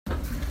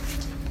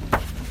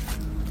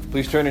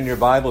Please turn in your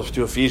Bibles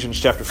to Ephesians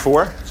chapter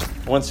 4.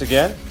 Once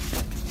again,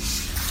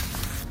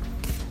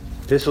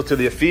 Epistle to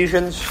the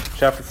Ephesians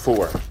chapter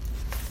 4.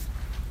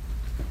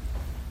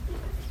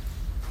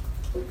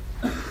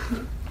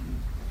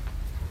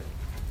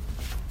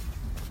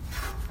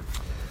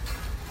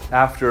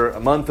 After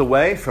a month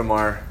away from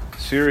our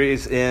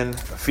series in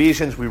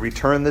Ephesians, we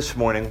return this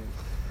morning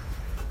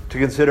to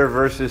consider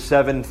verses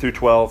 7 through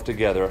 12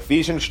 together.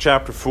 Ephesians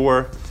chapter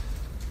 4.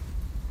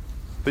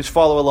 Please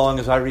follow along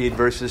as I read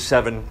verses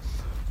 7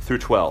 through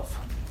 12.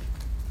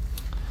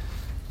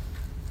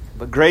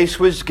 But grace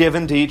was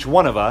given to each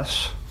one of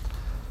us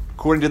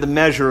according to the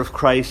measure of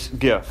Christ's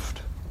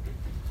gift.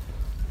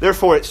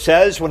 Therefore it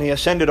says, when he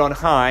ascended on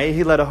high,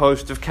 he led a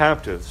host of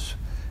captives.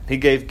 He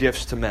gave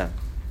gifts to men.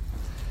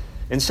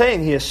 In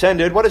saying he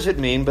ascended, what does it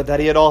mean but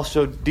that he had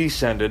also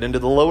descended into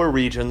the lower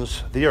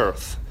regions, the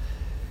earth?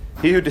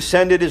 He who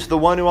descended is the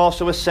one who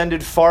also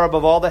ascended far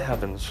above all the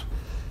heavens,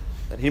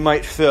 that he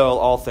might fill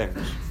all things.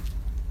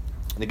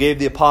 And he gave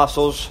the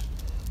apostles,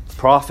 the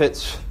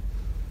prophets,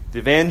 the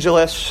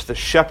evangelists, the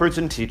shepherds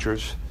and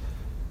teachers,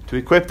 to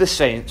equip the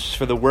saints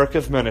for the work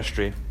of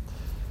ministry,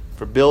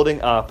 for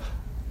building up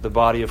the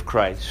body of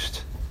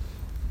Christ.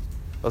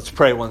 Let's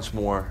pray once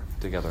more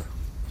together.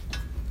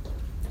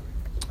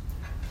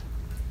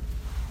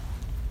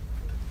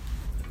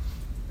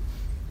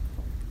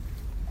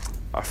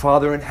 Our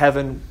Father in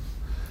heaven,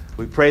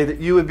 we pray that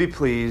you would be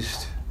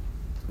pleased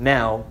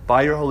now,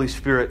 by your Holy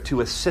Spirit, to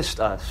assist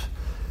us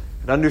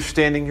in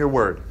understanding your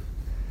word,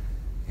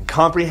 in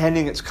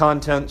comprehending its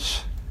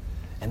contents,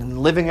 and in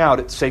living out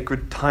its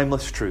sacred,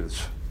 timeless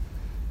truths.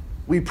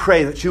 We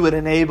pray that you would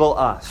enable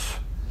us,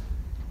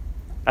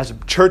 as a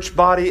church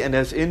body and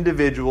as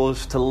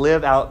individuals, to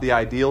live out the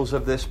ideals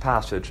of this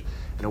passage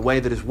in a way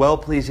that is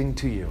well-pleasing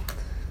to you.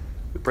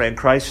 We pray in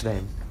Christ's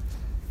name.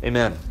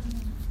 Amen.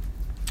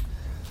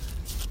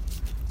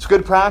 It's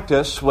good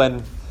practice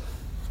when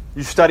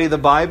you study the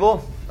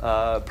Bible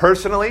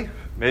personally,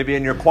 maybe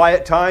in your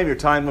quiet time, your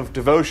time of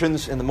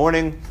devotions in the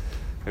morning.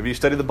 Maybe you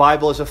study the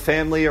Bible as a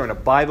family or in a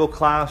Bible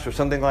class or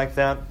something like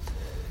that.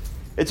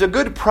 It's a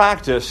good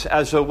practice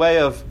as a way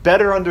of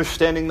better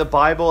understanding the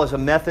Bible, as a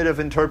method of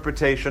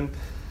interpretation,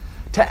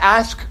 to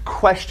ask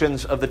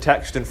questions of the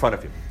text in front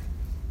of you.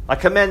 I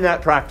commend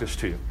that practice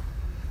to you.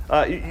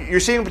 You're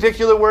seeing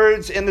particular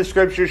words in the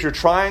Scriptures, you're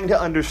trying to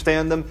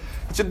understand them.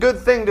 It's a good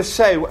thing to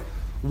say,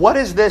 what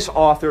is this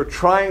author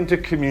trying to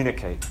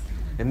communicate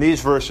in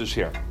these verses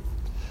here?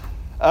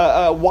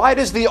 Why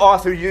does the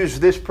author use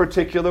this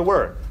particular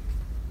word?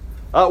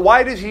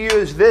 Why does he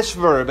use this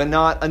verb and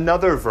not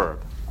another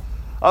verb?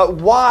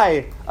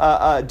 Why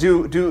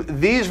do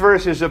these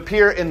verses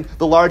appear in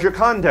the larger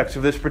context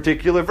of this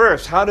particular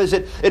verse? How does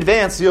it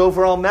advance the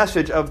overall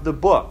message of the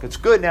book? It's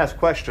good to ask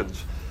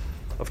questions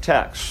of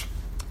text.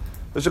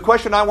 There's a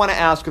question I want to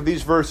ask of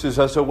these verses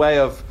as a way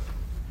of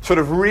sort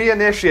of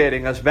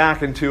reinitiating us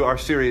back into our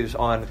series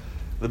on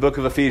the book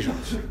of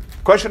Ephesians.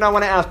 The question I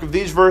want to ask of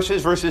these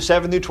verses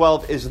 7 through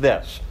 12, is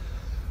this.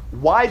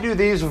 Why do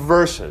these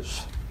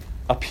verses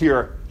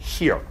appear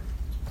here?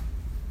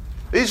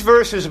 These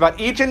verses about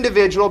each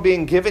individual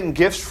being given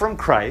gifts from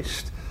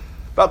Christ,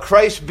 about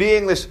Christ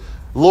being this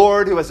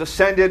Lord who has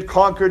ascended,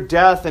 conquered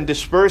death, and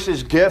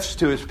disperses gifts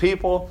to his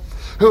people,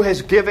 who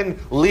has given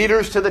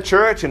leaders to the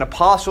church and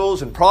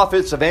apostles and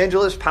prophets,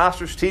 evangelists,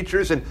 pastors,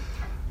 teachers, and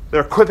they're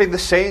equipping the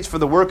saints for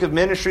the work of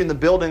ministry and the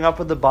building up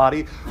of the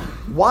body.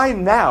 Why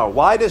now?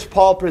 Why does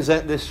Paul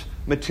present this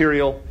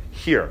material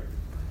here?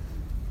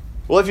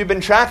 Well, if you've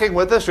been tracking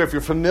with us, or if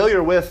you're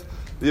familiar with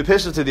the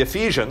Epistle to the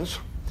Ephesians,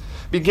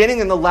 beginning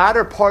in the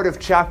latter part of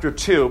chapter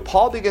 2,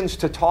 Paul begins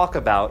to talk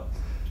about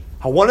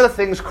how one of the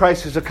things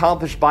Christ has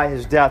accomplished by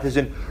his death is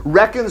in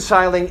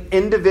reconciling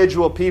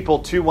individual people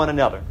to one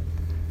another.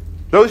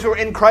 Those who are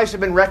in Christ have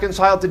been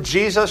reconciled to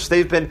Jesus.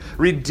 They've been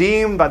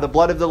redeemed by the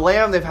blood of the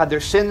Lamb. They've had their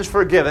sins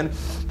forgiven.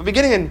 But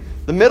beginning in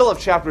the middle of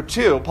chapter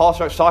 2, Paul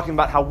starts talking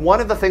about how one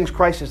of the things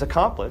Christ has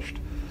accomplished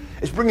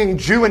is bringing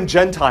Jew and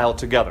Gentile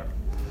together.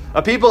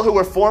 A people who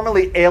were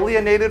formerly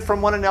alienated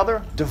from one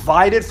another,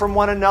 divided from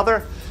one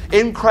another.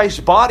 In Christ's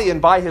body and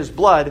by his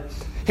blood,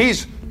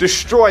 he's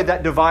destroyed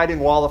that dividing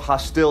wall of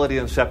hostility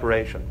and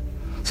separation.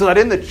 So that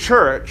in the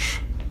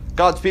church,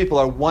 God's people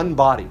are one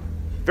body.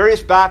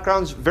 Various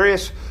backgrounds,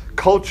 various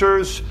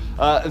cultures,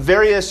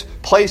 various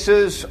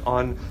places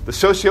on the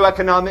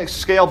socioeconomic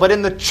scale, but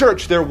in the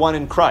church they're one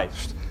in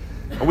Christ.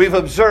 And we've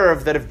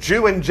observed that if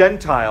Jew and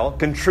Gentile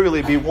can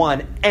truly be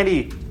one,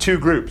 any two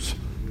groups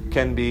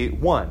can be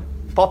one.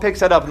 Paul picks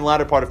that up in the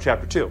latter part of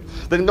chapter 2.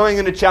 Then going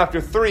into chapter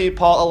 3,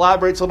 Paul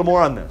elaborates a little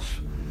more on this.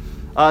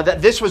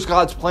 That this was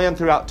God's plan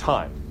throughout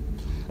time.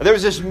 And there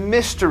was this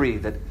mystery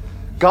that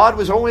God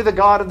was only the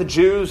God of the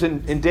Jews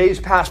in days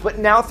past, but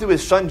now through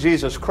his Son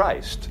Jesus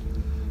Christ.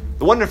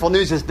 The wonderful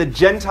news is the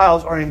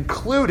Gentiles are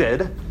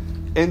included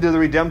into the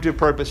redemptive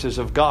purposes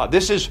of God.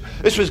 This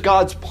was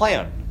God's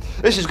plan.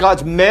 This is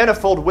God's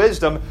manifold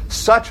wisdom,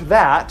 such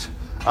that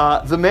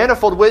the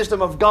manifold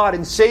wisdom of God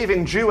in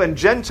saving Jew and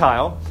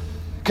Gentile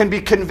can be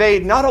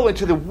conveyed not only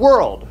to the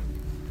world,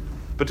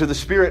 but to the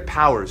spirit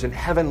powers in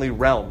heavenly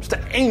realms,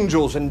 to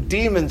angels and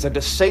demons and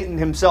to Satan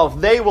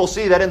himself. They will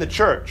see that in the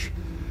church,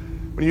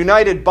 when a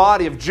united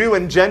body of Jew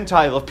and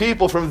Gentile, of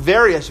people from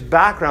various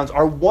backgrounds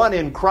are one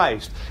in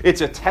Christ,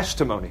 it's a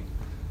testimony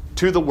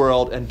to the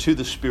world and to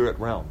the spirit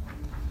realm.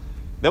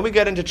 Then we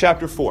get into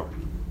chapter 4.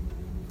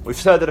 We've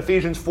said that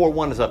Ephesians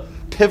 4:1 is a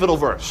pivotal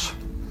verse.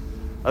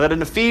 That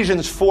in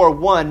Ephesians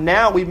 4:1,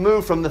 now we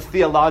move from the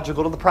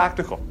theological to the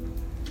practical.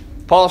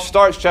 Paul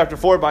starts chapter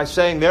 4 by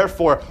saying,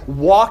 therefore,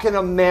 walk in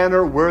a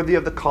manner worthy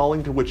of the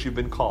calling to which you've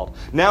been called.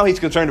 Now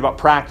he's concerned about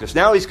practice.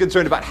 Now he's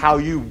concerned about how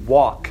you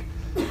walk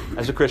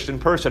as a Christian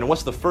person. And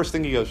what's the first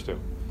thing he goes to?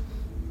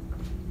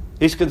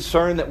 He's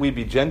concerned that we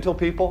be gentle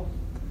people,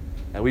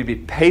 and we be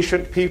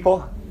patient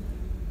people,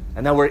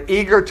 and that we're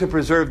eager to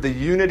preserve the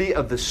unity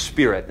of the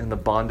Spirit in the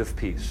bond of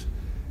peace.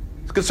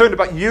 He's concerned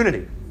about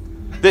unity.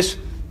 This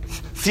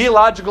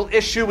theological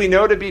issue we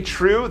know to be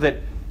true, that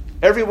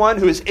everyone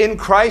who is in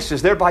Christ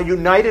is thereby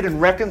united and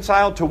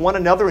reconciled to one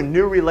another in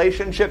new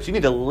relationships. You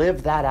need to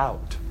live that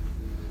out.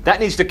 That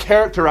needs to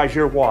characterize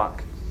your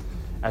walk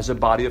as a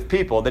body of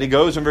people. Then he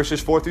goes in verses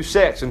 4 through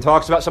 6 and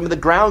talks about some of the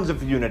grounds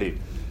of unity.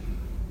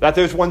 That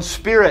there's one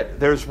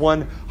Spirit, there's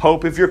one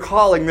hope of your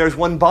calling, there's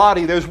one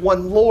body, there's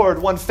one Lord,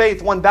 one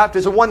faith, one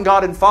baptism, one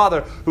God and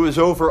Father who is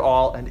over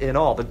all and in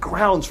all. The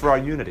grounds for our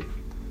unity.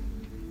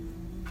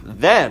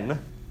 Then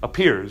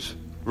appears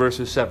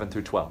verses 7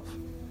 through 12.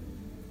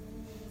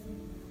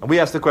 And we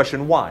ask the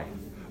question, why?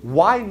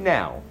 Why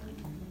now?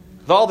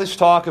 With all this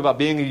talk about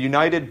being a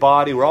united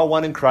body, we're all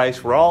one in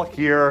Christ, we're all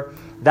here,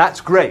 that's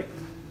great.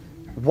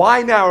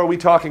 Why now are we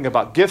talking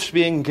about gifts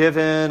being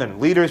given and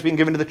leaders being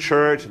given to the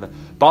church and the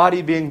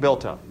body being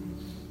built up?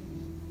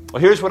 Well,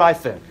 here's what I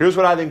think. Here's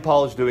what I think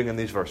Paul is doing in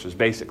these verses,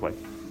 basically.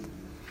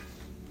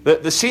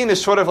 The scene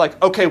is sort of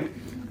like, okay,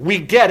 we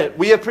get it,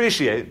 we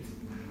appreciate.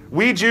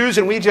 We Jews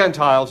and we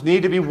Gentiles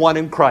need to be one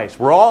in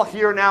Christ. We're all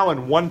here now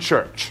in one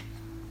church.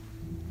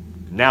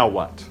 Now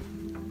what?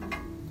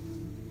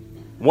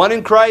 One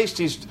in Christ,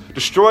 he's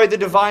destroyed the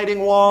dividing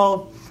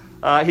wall.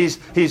 He's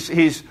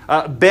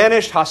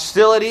banished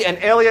hostility and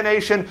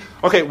alienation.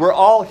 Okay, we're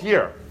all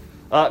here.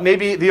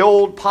 Maybe the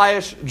old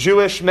pious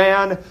Jewish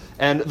man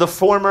and the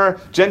former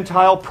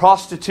Gentile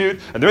prostitute,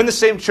 and they're in the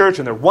same church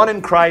and they're one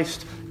in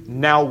Christ.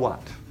 Now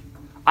what?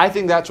 I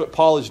think that's what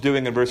Paul is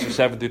doing in verses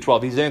 7 through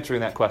 12. He's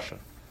answering that question.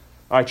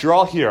 All right, you're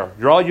all here.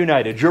 You're all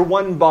united. You're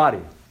one body.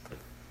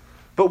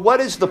 But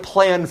what is the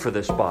plan for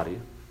this body?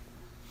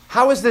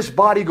 How is this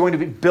body going to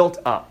be built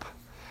up?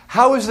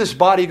 How is this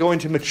body going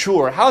to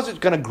mature? How is it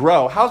going to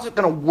grow? How is it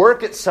going to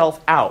work itself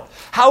out?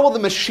 How will the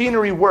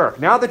machinery work?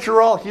 Now that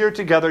you're all here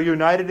together,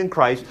 united in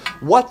Christ,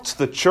 what's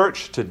the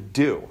church to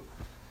do?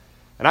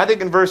 And I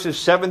think in verses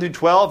 7 through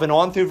 12 and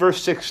on through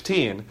verse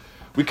 16,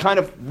 we kind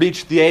of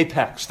reach the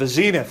apex, the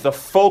zenith, the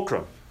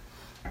fulcrum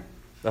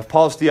of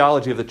Paul's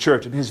theology of the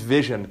church and his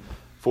vision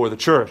for the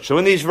church. So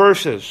in these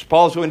verses,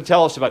 Paul's going to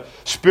tell us about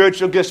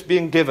spiritual gifts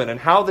being given and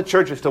how the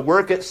church is to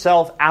work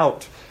itself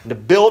out and to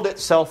build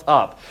itself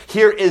up.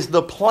 Here is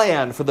the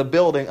plan for the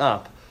building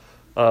up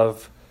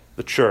of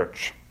the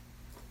church.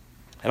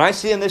 And I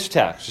see in this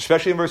text,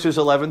 especially in verses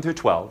 11 through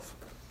 12,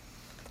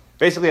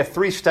 basically a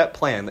three-step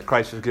plan that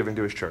Christ is giving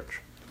to his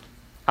church.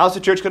 How's the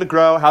church going to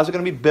grow? How's it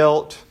going to be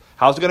built?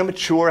 How's it going to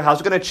mature?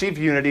 How's it going to achieve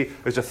unity?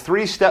 There's a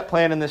three-step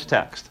plan in this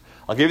text.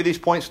 I'll give you these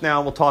points now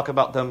and we'll talk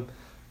about them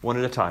one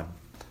at a time.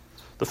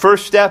 The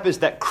first step is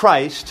that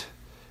Christ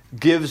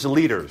gives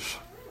leaders.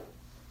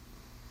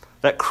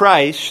 That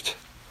Christ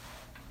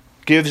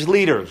gives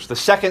leaders. The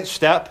second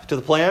step to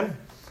the plan,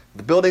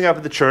 the building up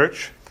of the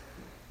church,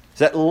 is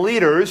that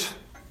leaders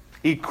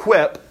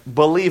equip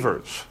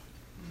believers.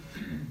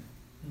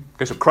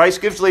 Okay, so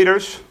Christ gives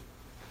leaders,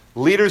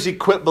 leaders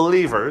equip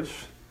believers,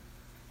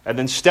 and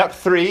then step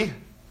 3,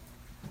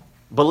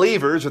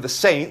 believers, or the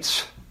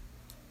saints,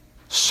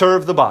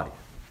 serve the body.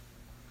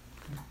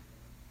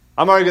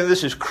 I'm arguing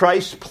this is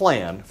Christ's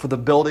plan for the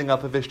building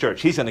up of his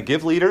church. He's going to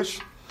give leaders.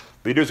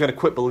 Leaders are going to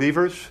equip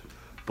believers.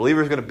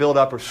 Believers are going to build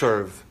up or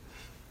serve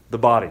the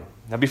body.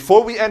 Now,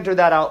 before we enter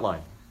that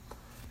outline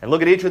and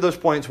look at each of those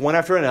points one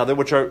after another,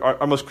 which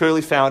are most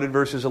clearly found in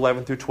verses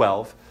 11 through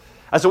 12,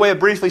 as a way of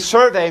briefly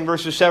surveying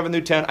verses 7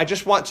 through 10, I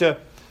just want to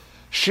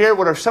share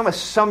what are some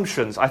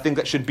assumptions I think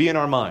that should be in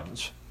our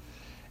minds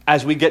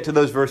as we get to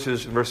those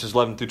verses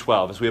 11 through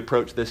 12, as we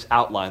approach this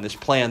outline, this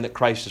plan that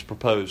Christ has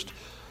proposed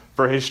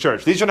for his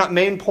church. These are not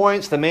main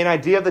points, the main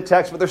idea of the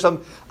text, but there's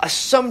some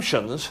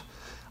assumptions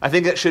I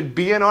think that should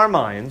be in our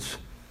minds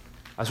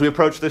as we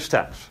approach this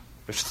text.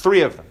 There's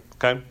 3 of them,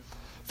 okay?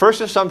 First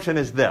assumption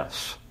is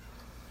this.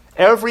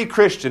 Every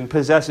Christian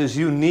possesses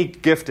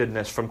unique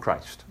giftedness from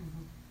Christ.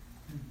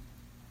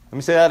 Let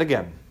me say that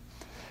again.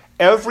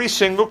 Every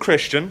single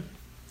Christian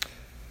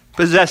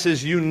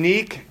possesses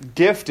unique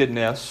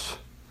giftedness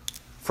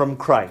from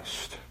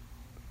Christ.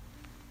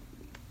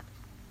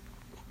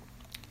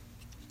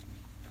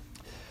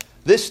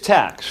 This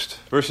text,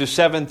 verses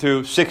 7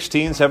 through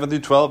 16, 7 through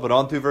 12, but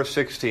on through verse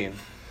 16,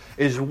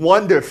 is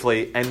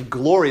wonderfully and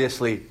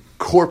gloriously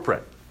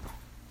corporate.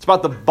 It's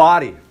about the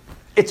body.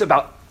 It's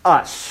about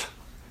us.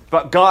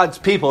 about God's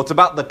people. It's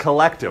about the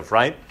collective,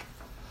 right?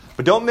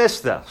 But don't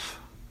miss this.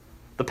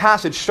 The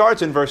passage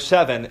starts in verse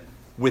 7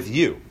 with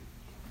you,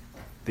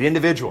 the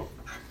individual.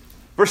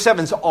 Verse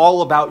 7 is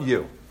all about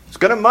you. It's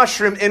going to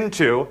mushroom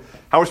into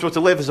how we're supposed to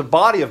live as a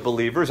body of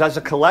believers, as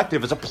a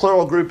collective, as a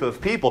plural group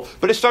of people.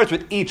 But it starts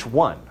with each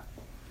one.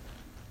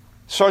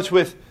 It starts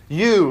with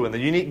you and the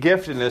unique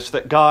giftedness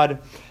that God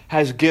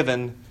has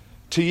given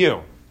to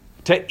you.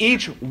 To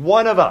each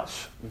one of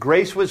us,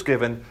 grace was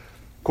given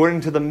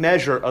according to the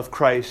measure of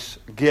Christ's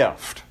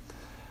gift.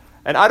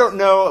 And I don't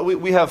know,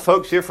 we have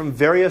folks here from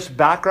various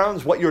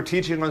backgrounds, what your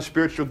teaching on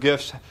spiritual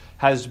gifts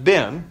has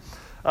been.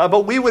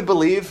 But we would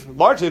believe,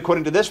 largely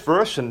according to this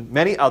verse and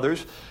many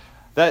others,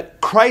 that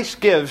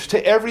Christ gives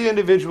to every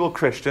individual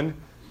Christian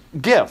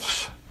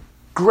gifts,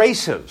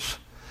 graces,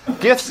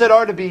 gifts that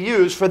are to be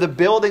used for the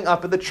building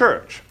up of the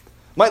church.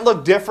 Might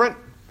look different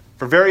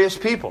for various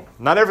people.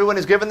 Not everyone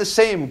is given the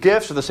same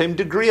gifts or the same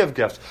degree of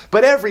gifts,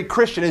 but every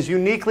Christian is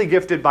uniquely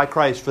gifted by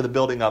Christ for the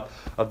building up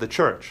of the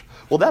church.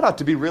 Well, that ought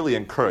to be really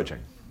encouraging.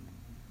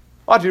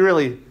 Ought to be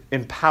really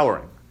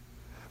empowering.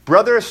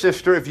 Brother or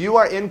sister, if you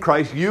are in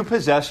Christ, you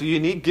possess a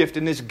unique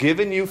giftedness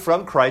given you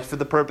from Christ for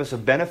the purpose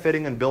of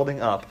benefiting and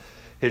building up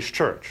His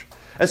church.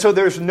 And so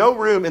there's no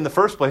room in the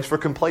first place for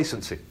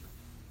complacency.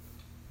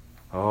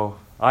 Oh,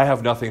 I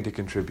have nothing to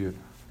contribute.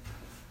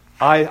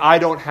 I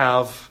don't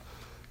have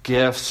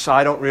gifts.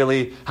 I don't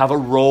really have a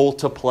role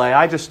to play.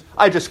 I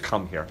just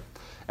come here.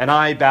 And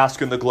I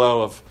bask in the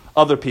glow of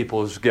other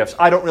people's gifts.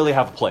 I don't really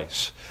have a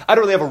place. I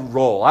don't really have a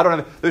role.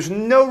 There's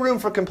no room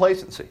for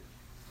complacency.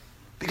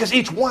 Because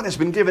each one has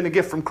been given a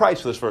gift from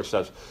Christ, this verse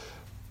says.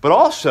 But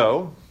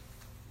also,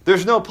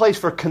 there's no place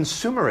for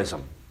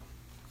consumerism.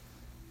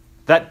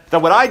 That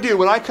what I do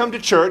when I come to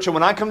church, and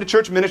when I come to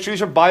church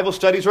ministries or Bible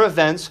studies or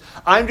events,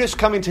 I'm just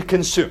coming to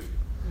consume.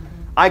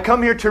 I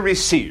come here to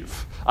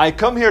receive. I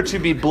come here to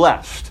be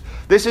blessed.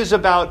 This is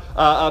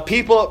about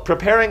people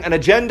preparing an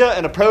agenda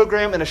and a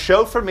program and a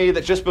show for me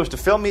that's just supposed to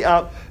fill me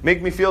up,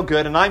 make me feel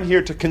good, and I'm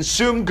here to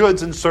consume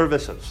goods and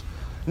services.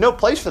 No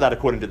place for that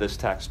according to this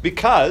text,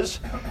 because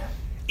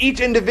each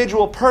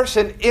individual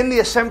person in the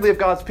assembly of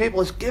God's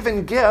people is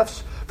given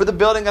gifts for the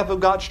building up of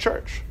God's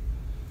church.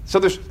 So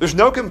there's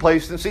no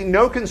complacency,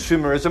 no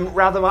consumerism.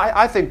 Rather,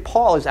 I think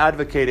Paul is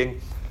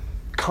advocating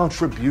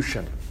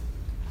contribution.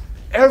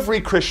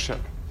 Every Christian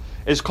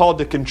is called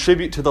to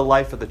contribute to the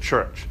life of the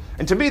church.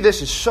 And to me,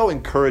 this is so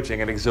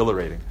encouraging and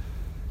exhilarating.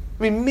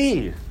 I mean,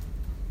 me.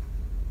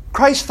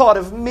 Christ thought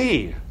of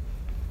me.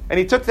 And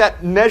He took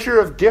that measure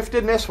of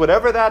giftedness,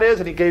 whatever that is,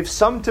 and He gave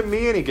some to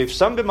me, and He gave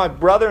some to my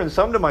brother, and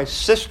some to my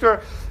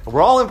sister. And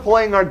we're all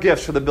employing our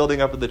gifts for the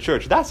building up of the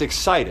church. That's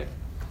exciting.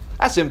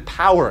 That's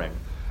empowering.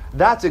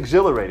 That's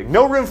exhilarating.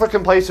 No room for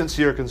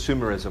complacency or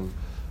consumerism.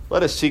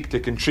 Let us seek to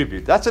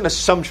contribute. That's an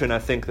assumption, I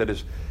think, that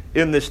is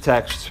in this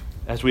text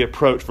as we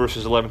approach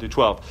verses 11 through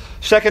 12.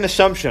 Second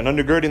assumption,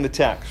 undergirding the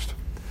text.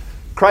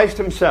 Christ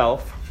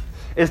Himself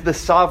is the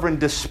sovereign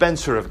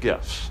dispenser of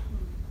gifts.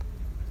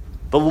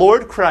 The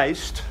Lord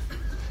Christ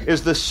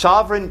is the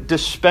sovereign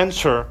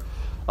dispenser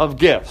of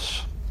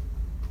gifts.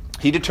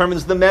 He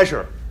determines the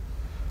measure,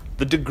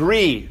 the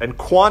degree and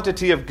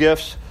quantity of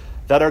gifts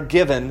that are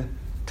given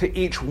to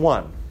each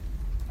one.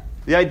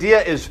 The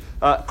idea is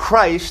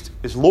Christ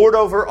is Lord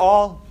over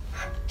all.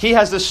 He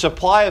has this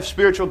supply of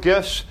spiritual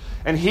gifts,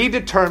 and He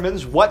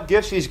determines what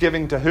gifts He's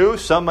giving to who.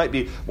 Some might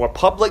be more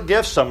public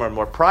gifts, some are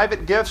more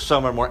private gifts,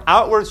 some are more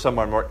outward, some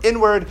are more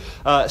inward,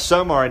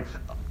 some are in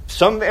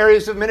some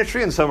areas of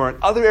ministry and some are in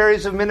other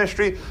areas of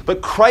ministry.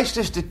 But Christ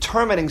is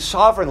determining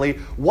sovereignly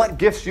what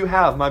gifts you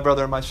have, my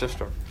brother and my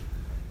sister.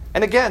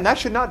 And again, that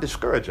should not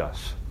discourage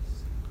us.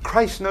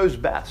 Christ knows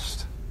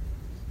best.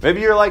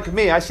 Maybe you're like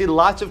me. I see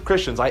lots of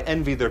Christians. I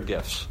envy their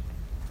gifts.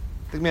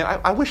 I think,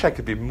 man, I wish I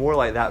could be more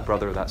like that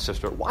brother or that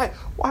sister. Why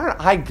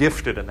aren't I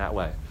gifted in that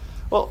way?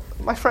 Well,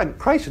 my friend,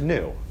 Christ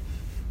knew.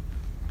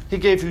 He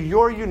gave you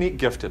your unique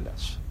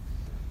giftedness.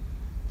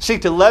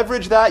 Seek to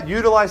leverage that,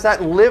 utilize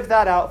that, live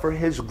that out for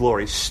His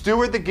glory.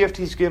 Steward the gift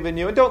He's given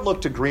you, and don't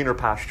look to greener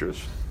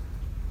pastures.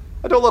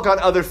 And don't look on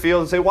other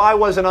fields and say, why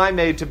wasn't I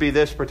made to be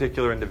this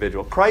particular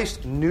individual?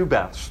 Christ knew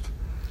best.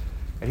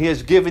 And He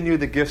has given you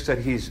the gifts that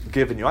He's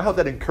given you. I hope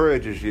that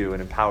encourages you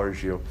and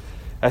empowers you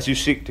as you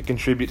seek to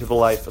contribute to the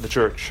life of the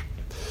church.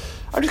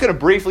 I'm just going to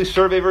briefly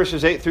survey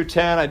verses 8 through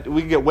 10.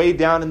 We can get way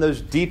down in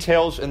those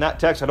details in that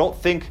text. I don't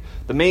think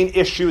the main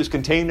issue is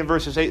contained in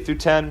verses 8 through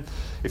 10.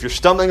 If you're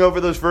stumbling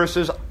over those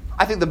verses,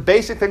 I think the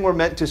basic thing we're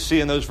meant to see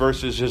in those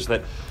verses is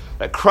that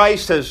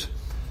Christ has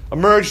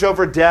emerged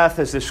over death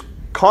as this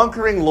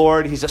conquering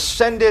Lord. He's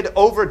ascended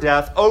over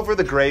death, over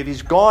the grave.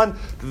 He's gone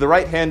to the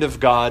right hand of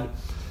God.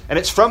 And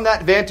it's from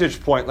that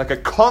vantage point, like a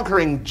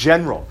conquering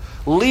general,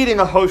 leading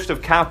a host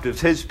of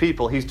captives, His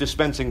people, He's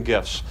dispensing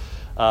gifts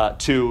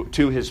to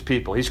His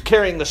people. He's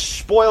carrying the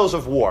spoils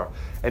of war,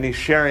 and He's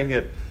sharing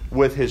it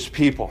with His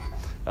people.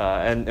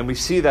 And we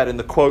see that in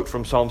the quote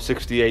from Psalm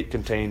 68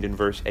 contained in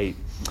verse 8.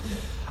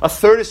 A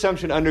third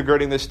assumption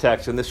undergirding this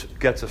text, and this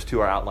gets us to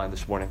our outline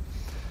this morning.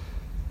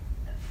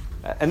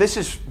 And this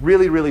is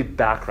really, really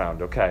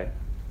background, okay?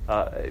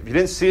 If you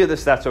didn't see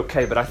this, that's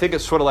okay, but I think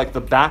it's sort of like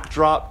the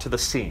backdrop to the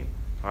scene,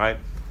 all right?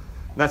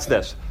 And that's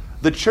this.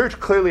 The church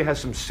clearly has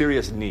some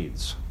serious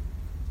needs.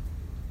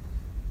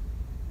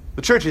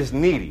 The church is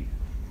needy.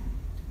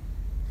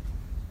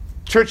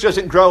 Church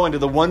doesn't grow into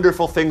the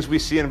wonderful things we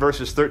see in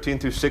verses 13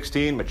 through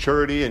 16,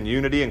 maturity and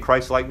unity and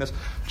Christ-likeness.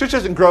 Church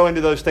doesn't grow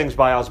into those things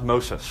by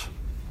osmosis.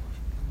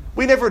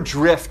 We never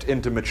drift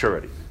into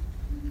maturity.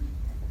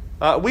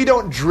 We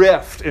don't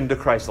drift into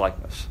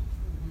Christ-likeness.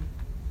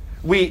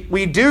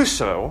 We do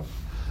so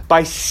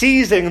by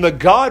seizing the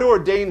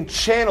God-ordained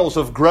channels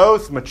of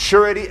growth,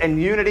 maturity,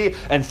 and unity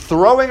and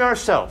throwing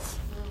ourselves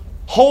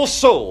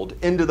whole-souled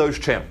into those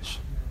channels.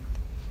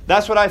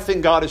 That's what I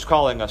think God is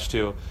calling us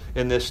to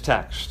in this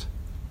text.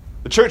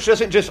 The church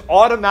doesn't just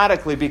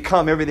automatically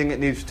become everything it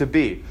needs to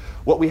be.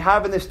 What we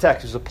have in this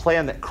text is a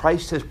plan that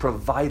Christ has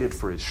provided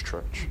for his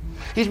church.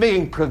 He's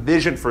making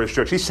provision for his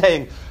church. He's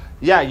saying,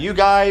 yeah, you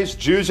guys,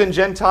 Jews and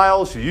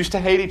Gentiles, who used to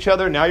hate each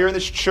other, now you're in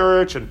this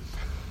church, and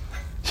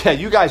yeah,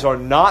 you guys are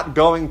not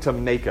going to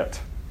make it.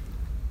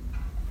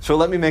 So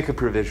let me make a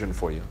provision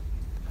for you.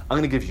 I'm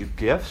going to give you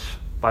gifts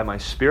by my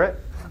Spirit.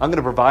 I'm going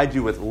to provide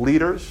you with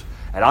leaders,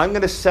 and I'm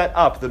going to set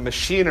up the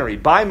machinery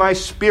by my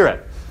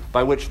Spirit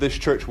by which this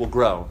church will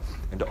grow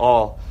into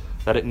all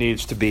that it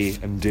needs to be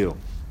and do.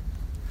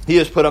 He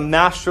has put a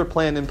master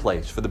plan in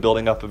place for the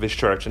building up of his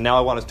church, and now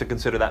I want us to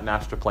consider that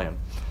master plan.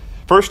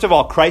 First of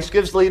all, Christ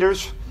gives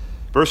leaders,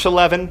 verse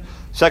 11.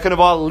 Second of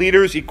all,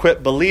 leaders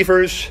equip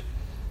believers.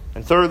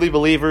 And thirdly,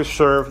 believers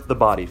serve the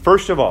body.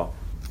 First of all,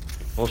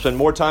 we'll spend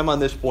more time on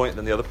this point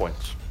than the other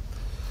points.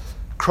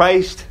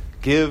 Christ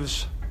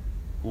gives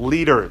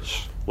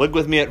leaders. Look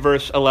with me at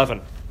verse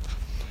 11.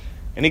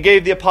 And he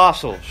gave the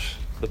apostles,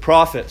 the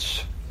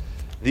prophets,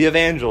 the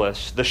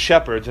evangelists, the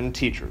shepherds, and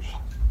teachers.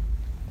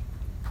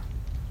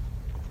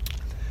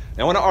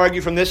 Now, I want to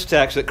argue from this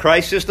text that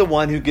Christ is the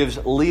one who gives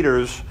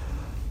leaders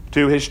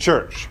to his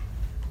church.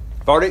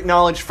 I've already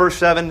acknowledged verse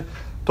 7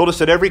 told us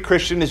that every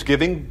Christian is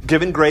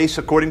given grace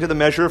according to the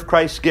measure of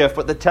Christ's gift,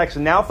 but the text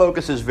now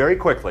focuses very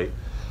quickly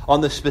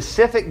on the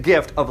specific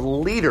gift of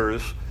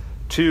leaders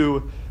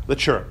to the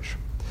church.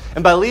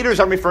 And by leaders,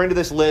 I'm referring to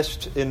this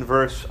list in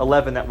verse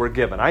 11 that we're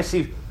given. I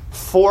see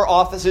 4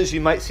 offices.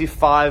 You might see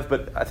 5,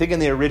 but I think in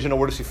the original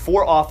we're to see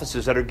 4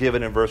 offices that are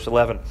given in verse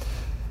 11.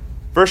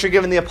 First, you're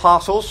given the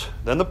apostles,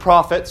 then the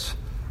prophets,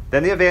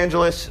 then the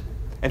evangelists,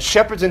 and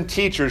shepherds and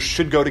teachers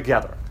should go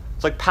together.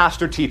 It's like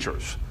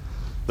pastor-teachers.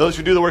 Those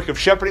who do the work of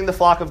shepherding the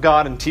flock of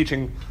God and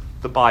teaching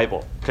the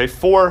Bible. Okay,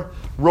 4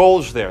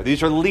 roles there.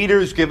 These are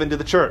leaders given to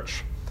the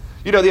church.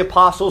 You know, the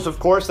apostles, of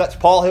course, that's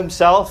Paul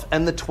himself,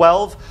 and the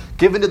 12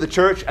 given to the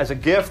church as a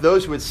gift.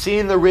 Those who had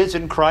seen the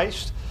risen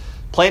Christ,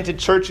 planted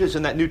churches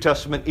in that New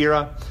Testament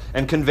era,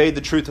 and conveyed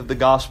the truth of the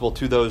gospel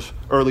to those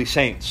early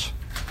saints.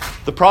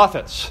 The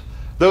prophets,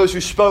 those who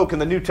spoke in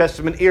the New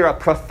Testament era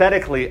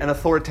prophetically and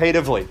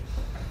authoritatively.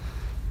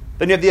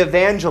 Then you have the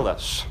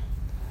evangelists.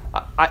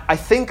 I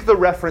think the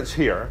reference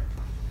here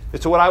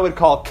is to what I would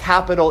call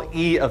capital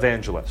E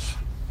evangelists.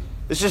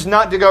 This is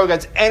not to go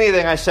against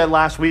anything I said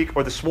last week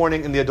or this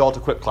morning in the Adult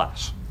Equip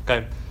class.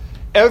 Okay?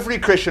 Every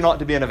Christian ought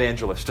to be an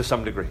evangelist to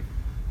some degree.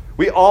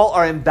 We all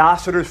are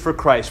ambassadors for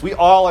Christ. We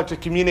all are to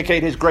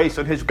communicate his grace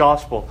and his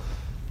gospel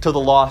to the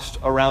lost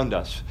around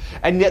us.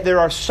 And yet there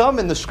are some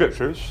in the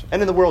scriptures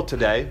and in the world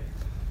today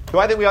who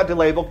I think we ought to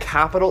label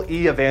capital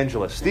E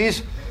evangelists.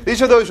 These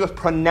are those with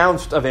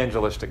pronounced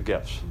evangelistic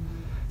gifts.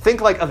 Think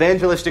like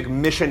evangelistic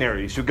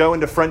missionaries who go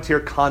into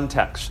frontier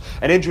contexts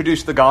and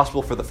introduce the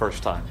gospel for the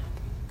first time.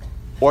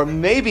 Or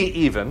maybe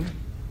even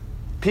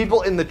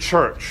people in the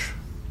church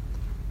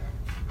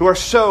who are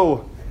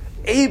so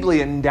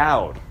ably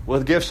endowed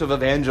with gifts of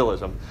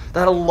evangelism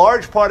that a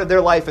large part of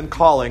their life and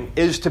calling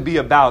is to be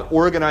about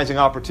organizing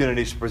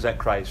opportunities to present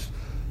Christ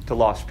to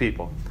lost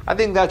people. I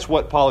think that's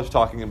what Paul is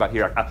talking about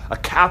here, a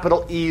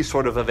capital E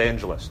sort of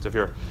evangelist, if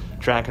you're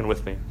tracking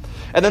with me.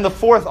 And then the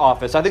 4th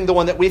office, I think the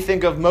one that we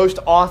think of most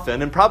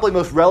often and probably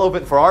most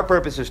relevant for our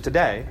purposes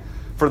today,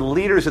 for the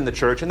leaders in the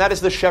church, and that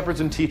is the shepherds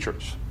and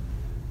teachers,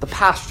 the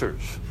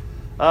pastors,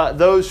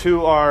 those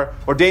who are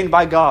ordained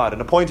by God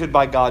and appointed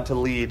by God to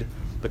lead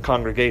the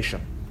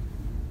congregation.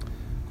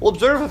 We'll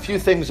observe a few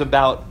things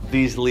about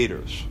these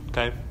leaders.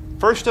 Okay?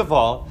 First of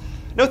all,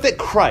 note that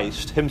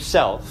Christ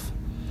himself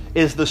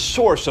is the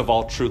source of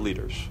all true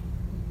leaders.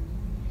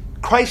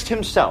 Christ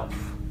himself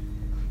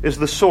is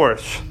the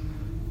source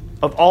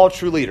of all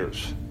true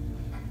leaders.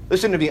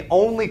 Listen to me,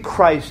 only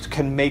Christ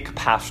can make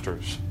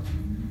pastors.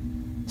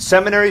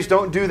 Seminaries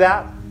don't do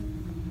that.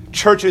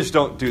 Churches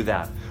don't do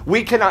that.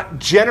 We cannot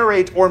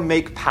generate or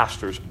make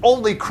pastors.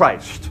 Only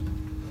Christ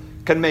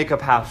can make a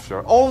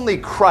pastor. Only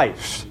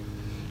Christ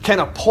can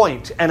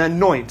appoint and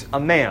anoint a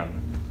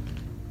man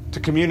to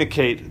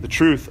communicate the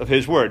truth of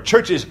his word.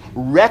 Churches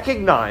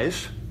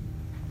recognize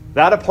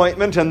that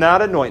appointment and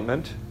that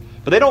anointment,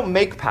 but they don't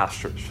make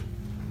pastors.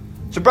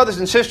 So brothers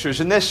and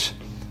sisters, in this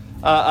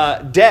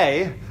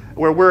day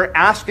where we're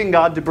asking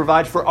God to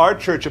provide for our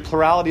church a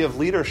plurality of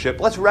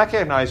leadership, let's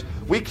recognize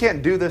we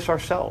can't do this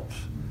ourselves.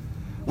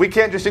 We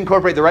can't just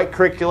incorporate the right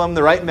curriculum,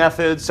 the right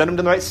methods, send them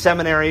to the right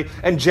seminary,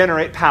 and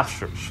generate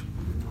pastors.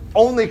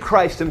 Only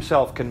Christ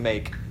himself can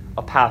make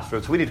a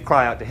pastor. So we need to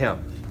cry out to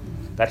him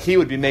that he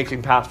would be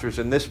making pastors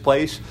in this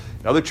place,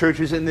 in other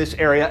churches in this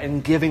area,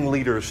 and giving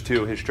leaders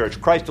to his church.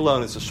 Christ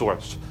alone is the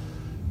source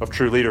of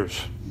true leaders.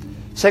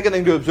 Second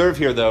thing to observe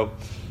here, though,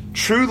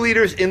 true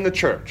leaders in the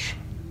church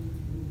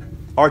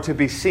are to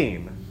be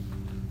seen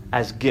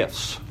as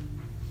gifts.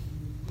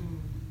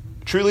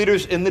 True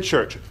leaders in the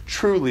church,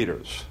 true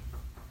leaders,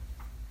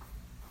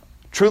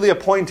 truly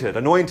appointed,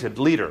 anointed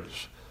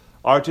leaders,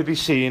 are to be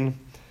seen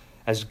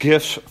as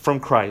gifts from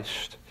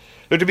Christ.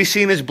 They're to be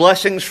seen as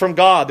blessings from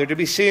God. They're to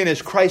be seen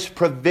as Christ's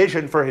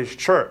provision for his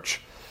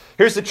church.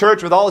 Here's the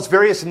church with all its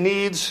various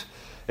needs.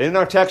 And in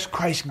our text,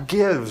 Christ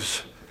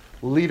gives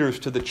leaders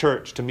to the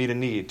church to meet a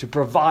need, to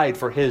provide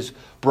for his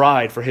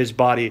bride, for his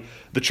body,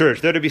 the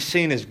church. They're to be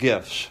seen as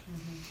gifts.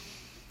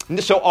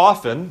 And so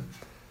often,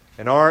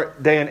 in our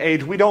day and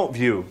age, we don't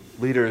view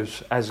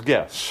leaders as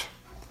gifts.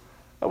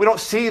 We don't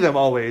see them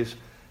always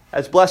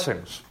as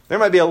blessings. There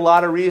might be a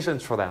lot of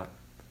reasons for that.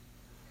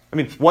 I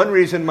mean, one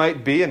reason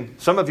might be,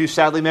 and some of you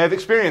sadly may have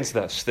experienced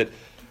this, that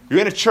you're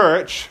in a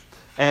church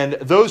and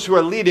those who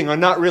are leading are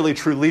not really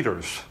true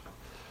leaders.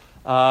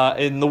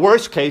 In the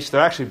worst case, they're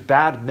actually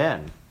bad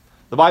men.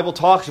 The Bible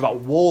talks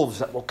about wolves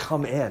that will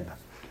come in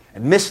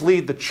and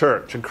mislead the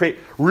church and create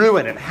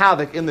ruin and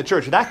havoc in the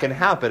church. That can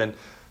happen, and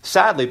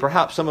sadly,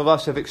 perhaps some of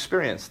us have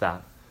experienced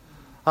that.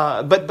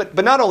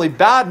 But not only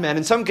bad men.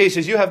 In some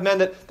cases, you have men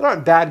that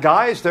aren't bad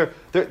guys. They're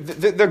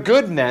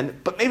good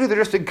men, but maybe they're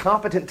just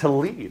incompetent to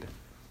lead.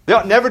 They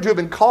ought never to have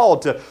been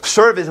called to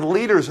serve as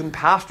leaders and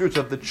pastors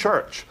of the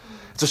church.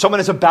 So someone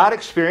has a bad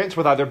experience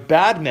with either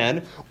bad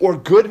men or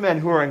good men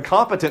who are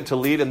incompetent to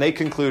lead, and they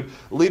conclude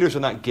leaders are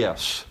not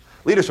gifts.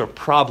 Leaders are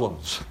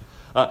problems.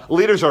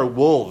 Leaders are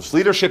wolves.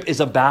 Leadership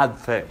is a bad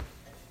thing.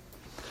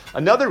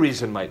 Another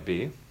reason might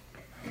be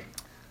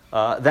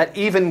that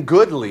even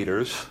good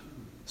leaders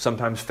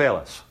sometimes fail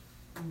us.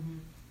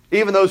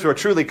 Even those who are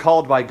truly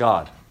called by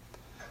God,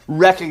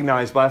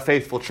 recognized by a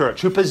faithful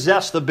church, who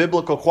possess the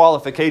biblical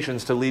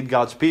qualifications to lead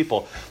God's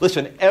people.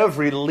 Listen,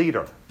 every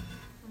leader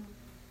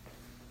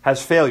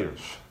has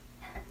failures.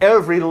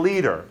 Every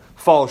leader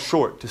falls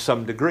short to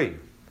some degree.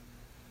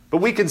 But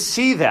we can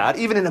see that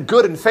even in a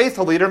good and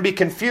faithful leader and be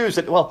confused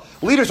that, well,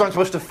 leaders aren't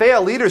supposed to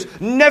fail. Leaders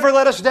never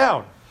let us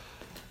down.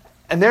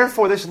 And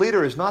therefore, this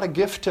leader is not a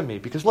gift to me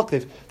because, look,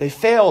 they've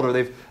failed or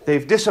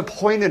they've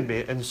disappointed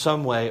me in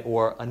some way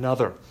or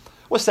another.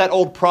 What's that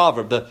old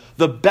proverb?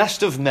 The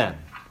best of men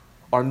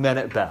are men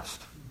at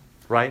best,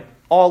 right?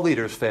 All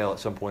leaders fail at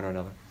some point or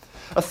another.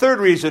 A third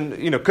reason,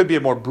 could be a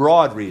more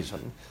broad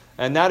reason,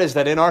 and that is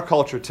that in our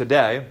culture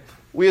today,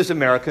 we as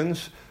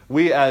Americans,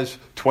 we as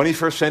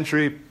 21st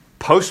century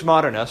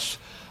postmodernists,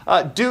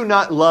 do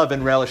not love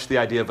and relish the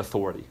idea of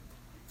authority.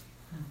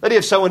 The idea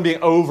of someone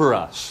being over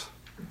us.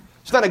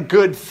 It's not a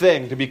good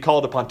thing to be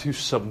called upon to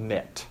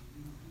submit.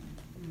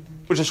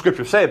 Which does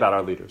Scripture say about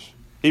our leaders?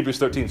 Hebrews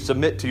 13,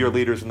 submit to your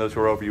leaders and those who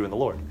are over you in the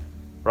Lord.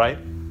 Right?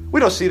 We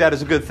don't see that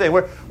as a good thing.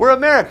 We're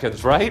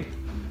Americans, right?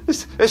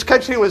 This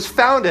country was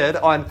founded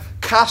on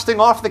casting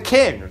off the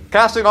king,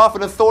 casting off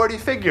an authority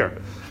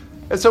figure.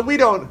 And so we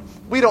don't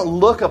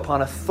look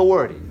upon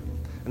authority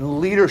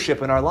and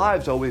leadership in our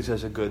lives always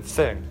as a good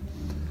thing.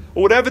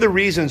 Well, whatever the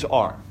reasons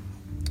are,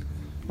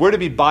 we're to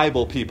be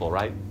Bible people,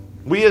 right?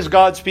 We as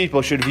God's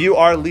people should view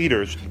our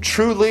leaders,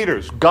 true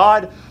leaders,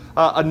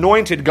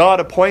 God-anointed,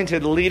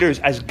 God-appointed leaders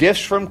as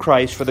gifts from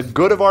Christ for the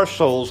good of our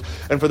souls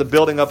and for the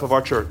building up of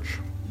our church.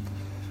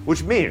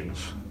 Which means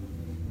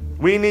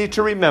we need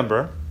to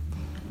remember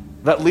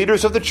that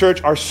leaders of the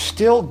church are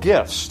still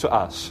gifts to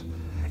us,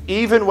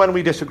 even when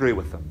we disagree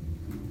with them.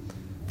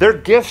 They're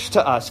gifts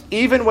to us,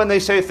 even when they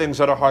say things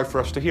that are hard for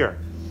us to hear.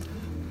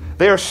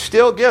 They are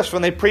still gifts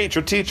when they preach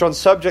or teach on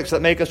subjects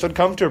that make us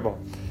uncomfortable.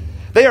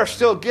 They are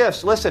still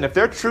gifts. Listen, if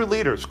they're true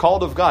leaders,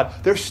 called of God,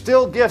 they're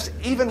still gifts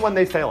even when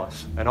they fail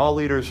us. And all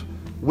leaders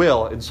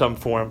will in some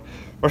form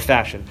or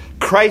fashion.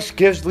 Christ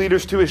gives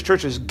leaders to his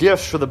church as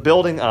gifts for the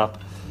building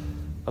up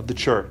of the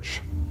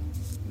church.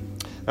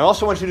 I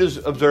also want you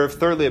to observe,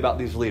 thirdly, about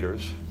these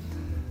leaders,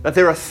 that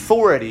their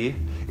authority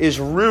is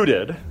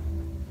rooted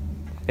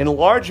in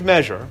large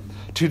measure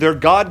to their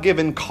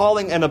God-given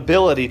calling and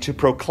ability to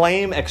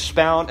proclaim,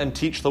 expound, and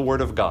teach the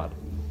Word of God.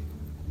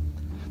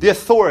 The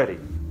authority,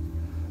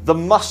 the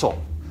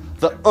muscle,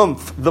 the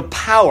oomph, the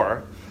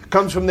power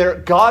comes from their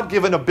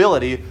God-given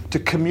ability to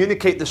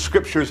communicate the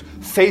Scriptures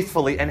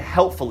faithfully and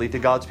helpfully to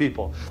God's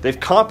people. They've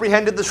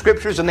comprehended the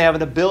Scriptures and they have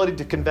an ability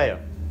to convey it.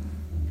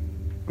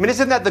 I mean,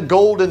 isn't that the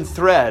golden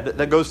thread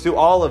that goes through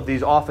all of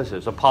these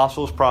offices?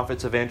 Apostles,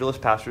 prophets, evangelists,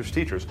 pastors,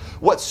 teachers.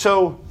 What's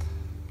so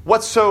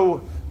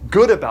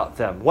good about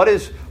them? What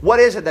is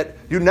it that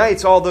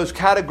unites all those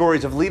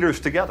categories of leaders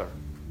together?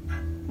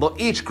 Well,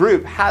 each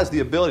group has the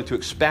ability to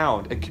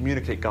expound and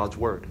communicate God's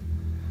Word.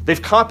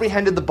 They've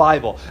comprehended the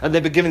Bible, and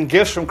they've been given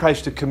gifts from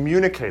Christ to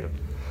communicate it.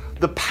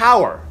 The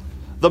power,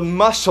 the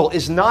muscle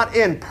is not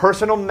in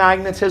personal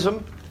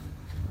magnetism.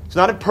 It's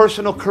not in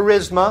personal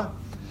charisma.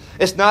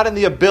 It's not in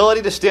the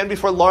ability to stand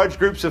before large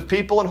groups of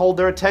people and hold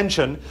their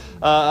attention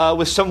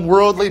with some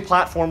worldly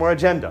platform or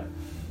agenda.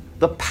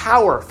 The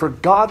power for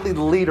godly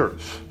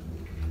leaders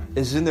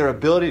is in their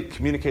ability to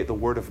communicate the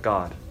Word of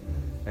God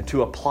and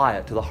to apply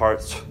it to the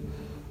hearts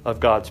of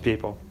God's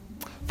people.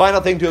 Final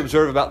thing to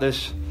observe about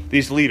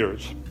these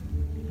leaders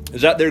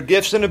is that their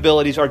gifts and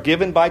abilities are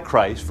given by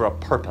Christ for a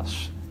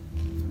purpose,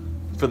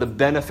 for the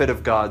benefit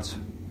of God's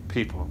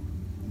people.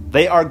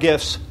 They are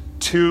gifts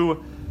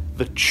to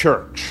the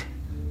church.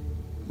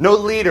 No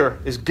leader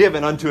is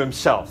given unto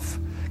himself.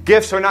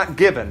 Gifts are not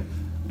given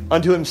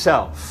unto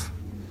himself.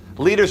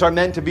 Leaders are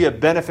meant to be a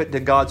benefit to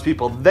God's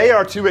people. They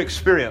are to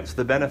experience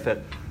the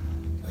benefit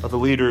of the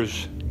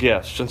leader's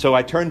gifts. And so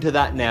I turn to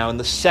that now in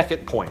the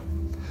second point.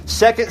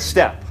 Second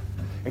step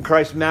in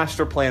Christ's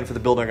master plan for the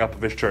building up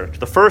of his church.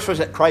 The first was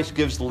that Christ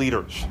gives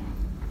leaders.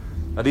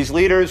 Now, these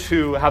leaders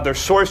who have their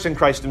source in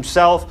Christ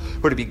himself,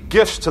 who are to be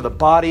gifts to the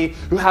body,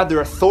 who have their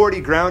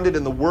authority grounded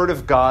in the Word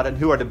of God, and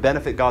who are to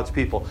benefit God's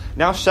people.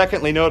 Now,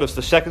 secondly, notice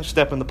the second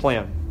step in the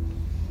plan.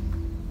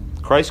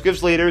 Christ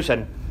gives leaders,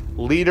 and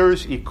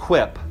leaders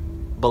equip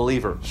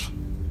believers.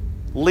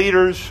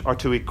 Leaders are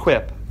to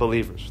equip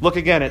believers. Look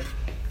again at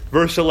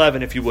verse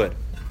 11, if you would.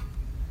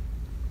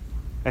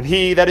 And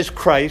he, that is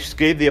Christ,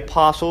 gave the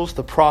apostles,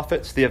 the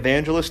prophets, the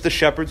evangelists, the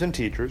shepherds, and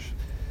teachers,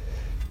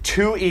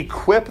 to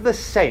equip the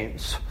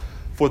saints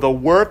for the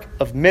work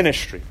of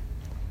ministry,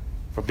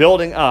 for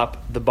building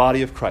up the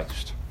body of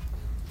Christ.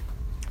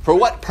 For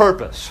what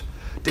purpose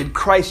did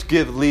Christ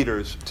give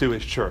leaders to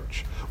his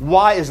church?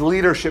 Why is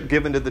leadership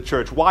given to the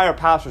church? Why are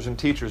pastors and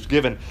teachers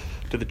given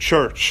to the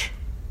church?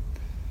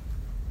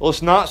 Well,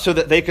 it's not so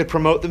that they could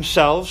promote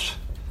themselves.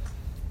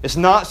 It's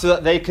not so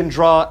that they can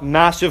draw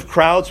massive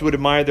crowds who would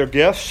admire their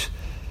gifts.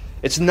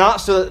 It's not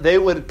so that they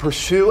would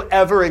pursue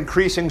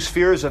ever-increasing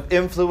spheres of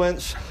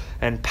influence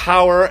and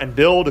power and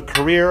build a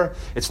career.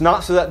 It's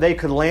not so that they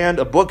could land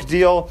a book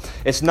deal.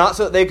 It's not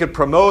so that they could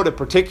promote a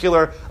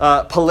particular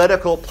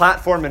political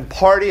platform and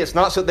party. It's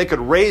not so that they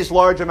could raise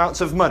large amounts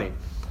of money.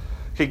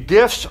 Okay,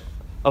 gifts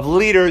of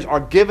leaders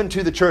are given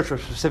to the church for a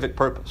specific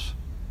purpose.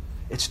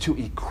 It's to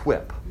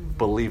equip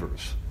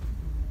believers.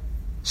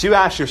 So you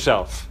ask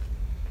yourself,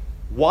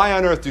 why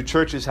on earth do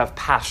churches have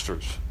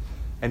pastors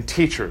and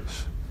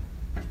teachers,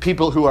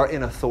 people who are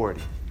in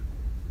authority?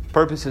 The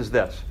purpose is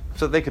this,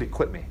 so that they could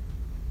equip me.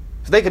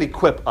 So they could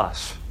equip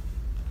us.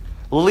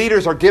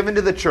 Leaders are given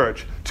to the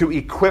church to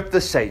equip the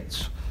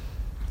saints,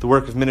 the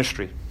work of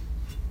ministry.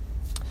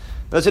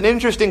 There's an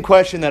interesting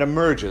question that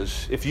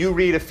emerges if you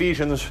read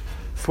Ephesians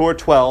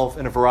 4:12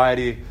 in a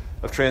variety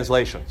of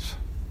translations.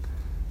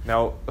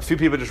 Now, a few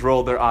people just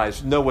rolled their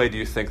eyes. No way do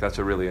you think that's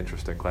a really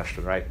interesting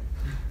question, right?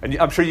 And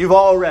I'm sure you've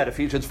all read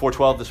Ephesians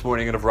 4:12 this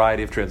morning in a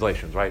variety of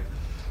translations, right?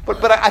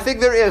 But I think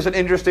there is an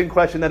interesting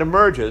question that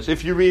emerges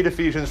if you read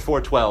Ephesians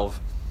 4:12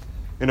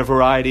 in a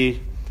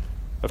variety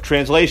of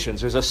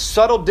translations. There's a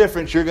subtle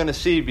difference you're going to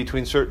see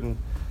between certain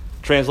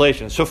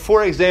translations. So,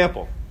 for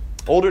example,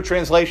 older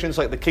translations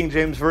like the King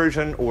James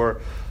Version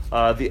or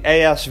the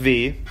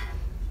ASV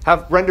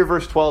have rendered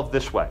verse 12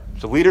 this way.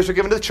 So leaders are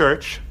given to the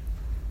church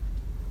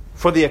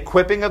for the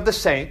equipping of the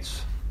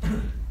saints,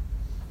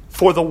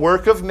 for the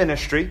work of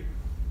ministry,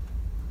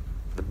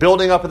 the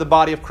building up of the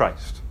body of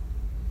Christ.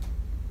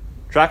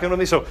 Tracking with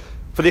me? So,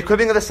 for the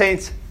equipping of the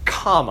saints,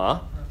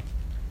 comma,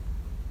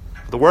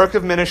 for the work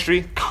of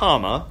ministry,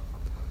 comma,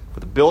 for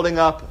the building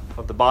up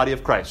of the body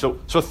of Christ.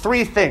 So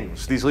three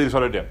things these leaders ought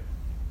to do.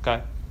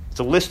 Okay?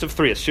 It's a list of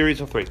three, a series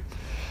of three.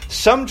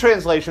 Some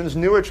translations,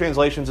 newer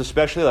translations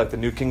especially, like the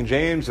New King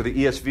James or the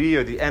ESV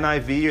or the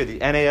NIV or the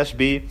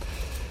NASB,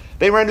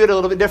 they render it a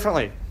little bit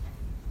differently.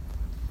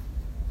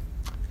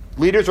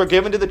 Leaders are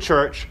given to the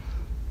church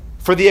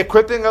for the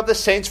equipping of the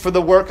saints for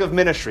the work of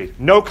ministry.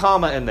 No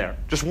comma in there.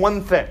 Just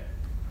one thing.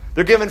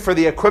 They're given for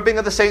the equipping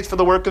of the saints for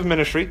the work of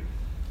ministry,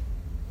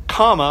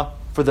 comma,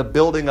 for the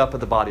building up of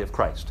the body of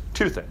Christ.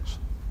 Two things.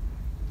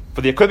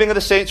 For the equipping of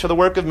the saints for the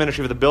work of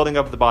ministry, for the building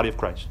up of the body of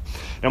Christ.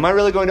 Now, am I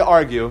really going to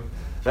argue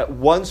that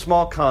one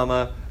small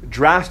comma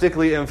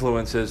drastically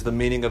influences the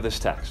meaning of this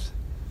text?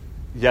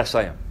 Yes,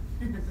 I am.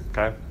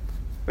 Okay?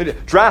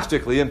 It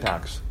drastically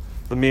impacts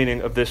the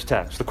meaning of this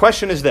text. The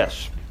question is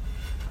this.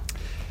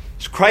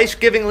 Is Christ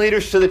giving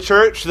leaders to the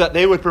church so that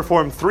they would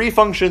perform three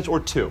functions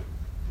or two?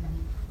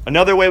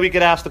 Another way we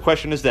could ask the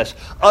question is this.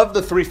 Of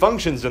the three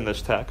functions in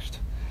this text,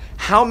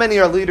 how many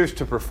are leaders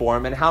to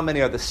perform and how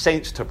many are the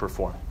saints to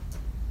perform?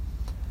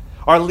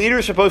 Are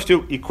leaders supposed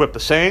to equip the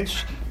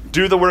saints,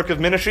 do the work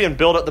of ministry, and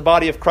build up the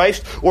body of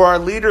Christ? Or are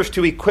leaders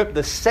to equip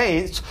the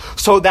saints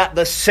so that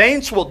the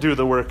saints will do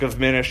the work of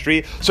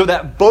ministry, so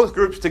that both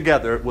groups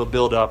together will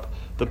build up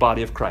the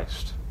body of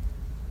Christ?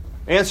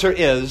 Answer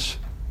is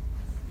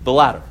the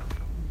latter.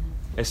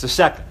 It's the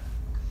second.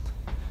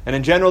 And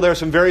in general, there are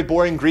some very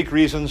boring Greek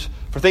reasons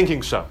for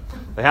thinking so.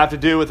 They have to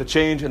do with the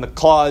change in the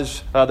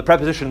clause, the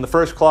preposition in the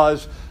first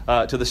clause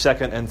to the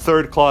second and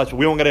third clause. But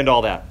we won't get into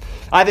all that.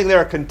 I think there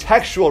are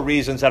contextual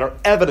reasons that are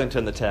evident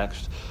in the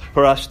text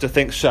for us to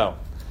think so.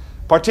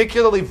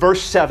 Particularly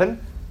verse 7,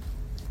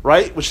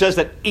 right, which says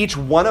that each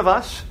one of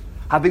us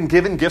have been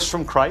given gifts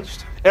from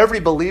Christ.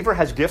 Every believer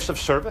has gifts of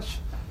service,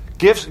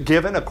 gifts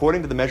given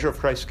according to the measure of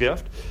Christ's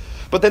gift.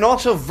 But then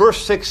also verse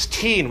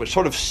 16, which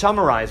sort of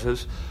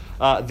summarizes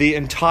the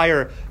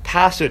entire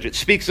passage. It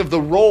speaks of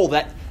the role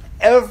that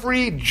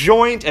every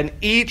joint and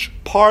each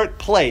part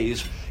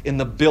plays in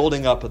the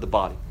building up of the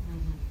body.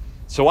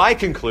 So I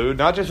conclude,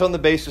 not just on the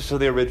basis of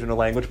the original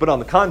language, but on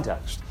the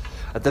context,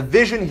 that the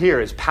vision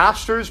here is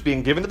pastors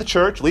being given to the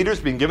church,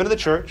 leaders being given to the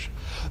church,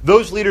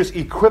 those leaders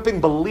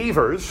equipping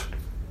believers,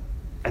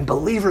 and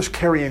believers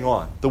carrying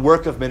on the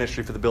work of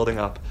ministry for the building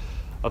up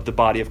of the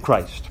body of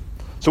Christ.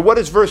 So what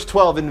does verse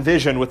 12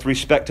 envision with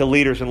respect to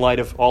leaders in light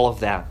of all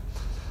of that?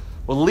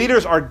 Well,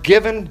 leaders are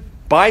given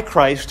by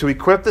Christ to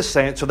equip the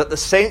saints so that the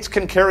saints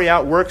can carry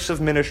out works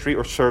of ministry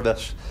or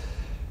service.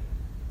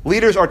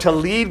 Leaders are to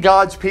lead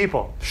God's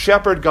people,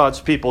 shepherd God's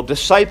people,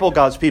 disciple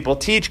God's people,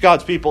 teach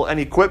God's people, and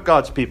equip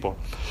God's people.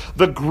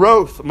 The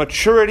growth,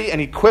 maturity,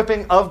 and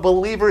equipping of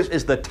believers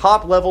is the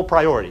top-level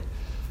priority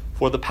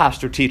for the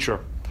pastor-teacher.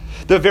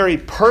 The very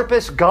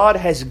purpose God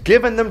has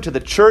given them to the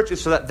church is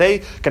so that they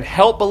can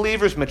help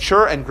believers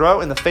mature and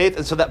grow in the faith,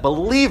 and so that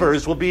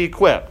believers will be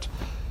equipped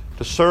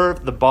to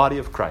serve the body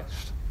of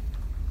Christ.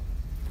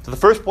 So the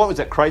first point was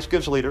that Christ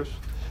gives leaders.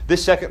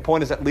 This second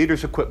point is that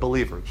leaders equip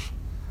believers.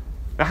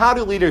 Now, how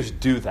do leaders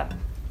do that?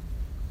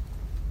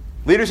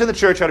 Leaders in the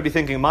church ought to be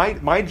thinking,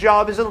 my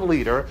job as a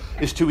leader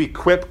is to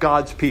equip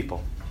God's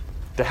people,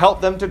 to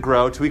help them to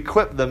grow, to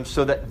equip them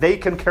so that they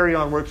can carry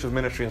on works of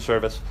ministry and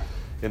service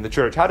in the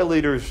church. How do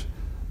leaders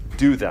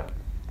do that?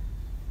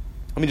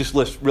 Let me just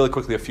list really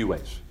quickly a few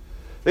ways.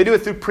 They do it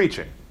through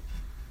preaching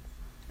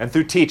and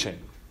through teaching.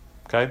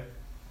 Okay?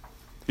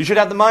 You should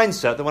have the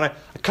mindset that when I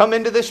come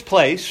into this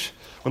place,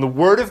 when the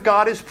Word of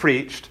God is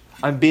preached,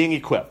 I'm being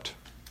equipped.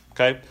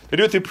 Okay? They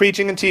do it through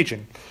preaching and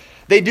teaching.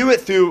 They do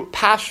it through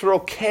pastoral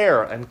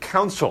care and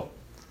counsel.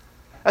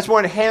 That's more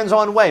in a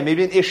hands-on way.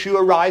 Maybe an issue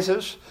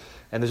arises,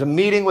 and there's a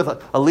meeting with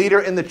a leader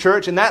in the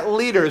church, and that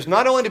leader is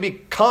not only to be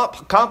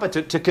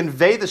competent to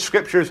convey the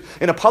Scriptures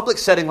in a public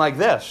setting like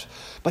this,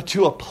 but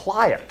to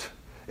apply it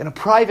in a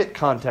private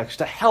context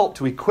to help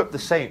to equip the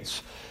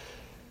saints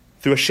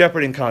through a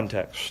shepherding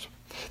context.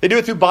 They do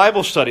it through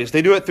Bible studies.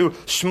 They do it through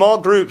small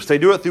groups. They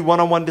do it through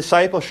one-on-one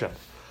discipleship.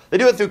 They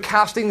do it through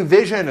casting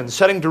vision and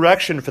setting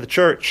direction for the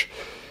church.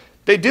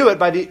 They do it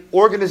by the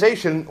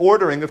organization and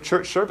ordering of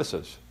church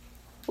services.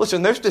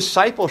 Listen, there's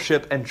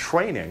discipleship and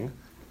training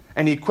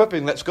and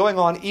equipping that's going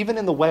on even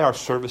in the way our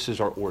services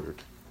are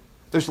ordered.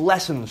 There's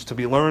lessons to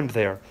be learned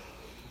there.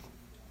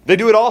 They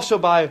do it also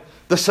by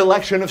the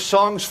selection of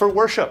songs for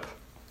worship.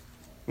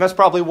 And that's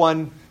probably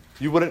one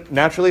you wouldn't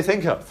naturally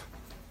think of.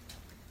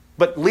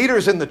 But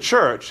leaders in the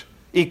church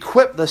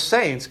equip the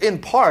saints in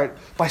part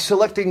by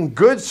selecting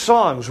good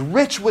songs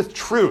rich with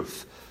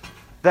truth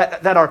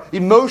that are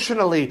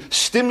emotionally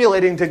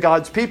stimulating to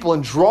God's people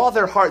and draw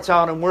their hearts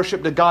out in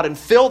worship to God and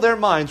fill their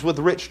minds with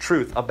rich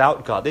truth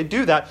about God. They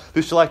do that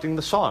through selecting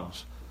the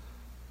songs.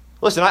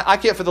 Listen, I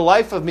can't for the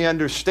life of me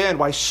understand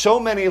why so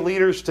many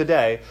leaders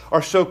today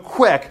are so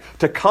quick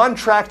to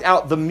contract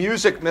out the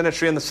music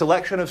ministry and the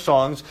selection of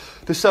songs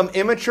to some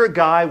immature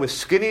guy with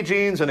skinny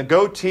jeans and a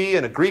goatee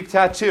and a Greek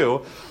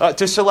tattoo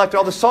to select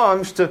all the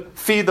songs to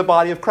feed the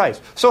body of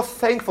Christ. So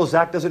thankful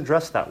Zach doesn't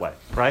dress that way,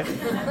 right?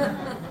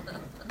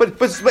 But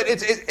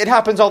it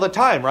happens all the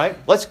time, right?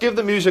 Let's give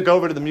the music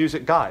over to the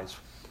music guys.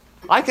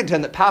 I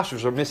contend that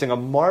pastors are missing a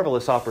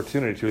marvelous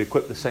opportunity to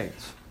equip the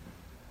saints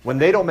when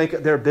they don't make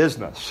it their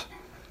business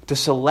to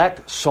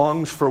select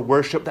songs for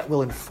worship that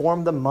will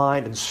inform the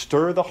mind and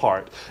stir the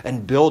heart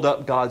and build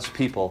up God's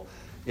people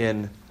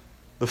in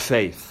the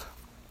faith.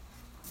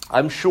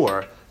 I'm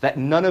sure that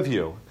none of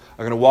you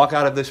are going to walk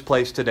out of this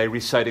place today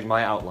reciting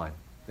my outline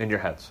in your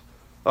heads.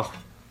 Oh,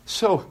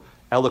 so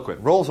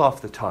eloquent, rolls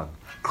off the tongue.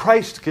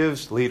 Christ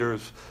gives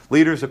leaders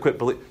equip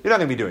believers. You're not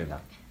going to be doing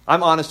that.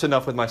 I'm honest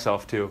enough with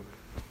myself to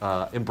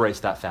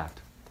embrace that fact.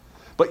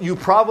 But you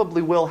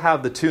probably will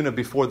have the tune of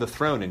Before the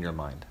Throne in your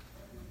mind.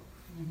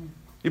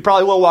 You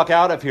probably will walk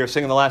out of here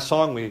singing the last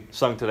song we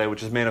sung today,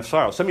 which is Man of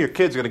Sorrow. Some of your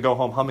kids are going to go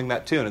home humming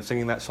that tune and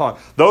singing that song.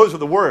 Those are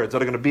the words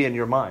that are going to be in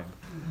your mind.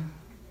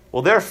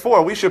 Well,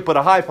 therefore, we should put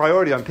a high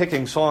priority on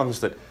picking songs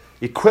that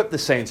equip the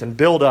saints and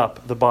build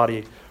up the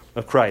body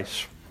of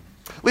Christ.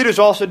 Leaders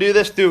also do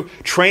this through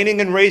training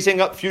and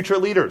raising up future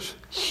leaders.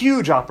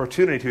 Huge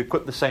opportunity to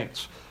equip the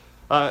saints.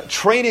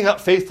 Training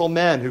up faithful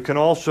men who can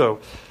also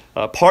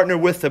partner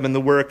with them in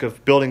the work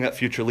of building up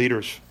future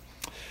leaders.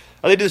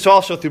 They do this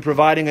also through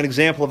providing an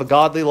example of a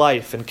godly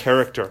life and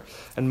character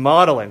and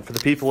modeling for the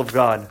people of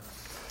God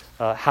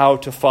how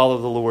to follow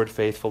the Lord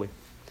faithfully.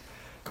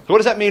 So what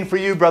does that mean for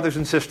you, brothers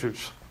and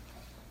sisters?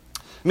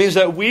 It means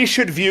that we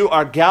should view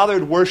our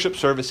gathered worship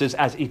services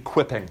as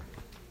equipping.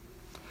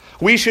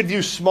 We should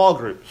view small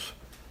groups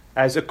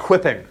as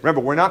equipping.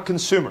 Remember, we're not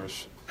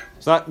consumers.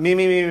 It's not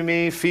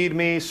me, feed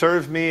me,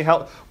 serve me,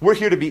 help. We're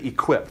here to be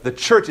equipped. The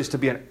church is to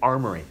be an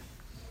armory.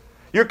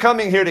 You're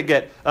coming here to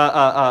get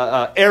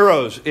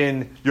arrows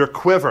in your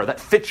quiver that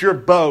fit your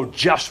bow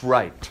just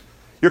right.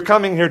 You're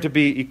coming here to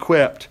be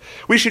equipped.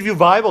 We should view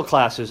Bible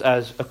classes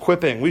as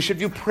equipping. We should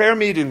view prayer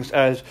meetings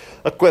as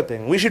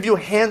equipping. We should view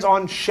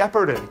hands-on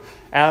shepherding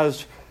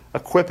as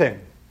equipping.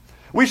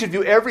 We should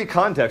view every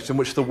context in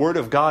which the Word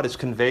of God is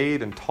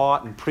conveyed and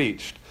taught and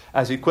preached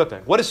as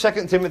equipping. What does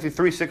 2 Timothy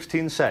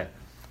 3:16 say?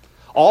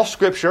 All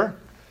Scripture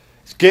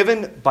is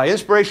given by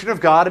inspiration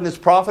of God and is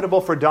profitable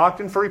for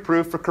doctrine, for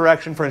reproof, for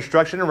correction, for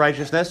instruction in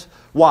righteousness.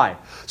 Why?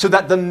 So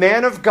that the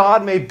man of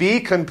God may be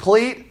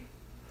complete,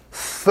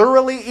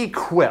 thoroughly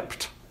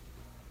equipped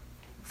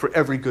for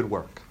every good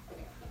work.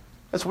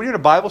 And so when you're in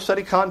a Bible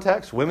study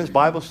context, women's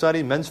Bible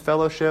study, men's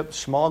fellowship,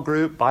 small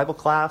group, Bible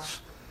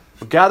class,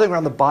 we're gathering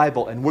around the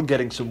Bible and we're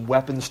getting some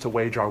weapons to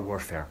wage our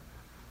warfare.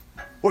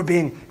 We're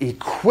being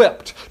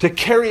equipped to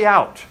carry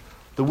out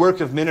the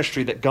work of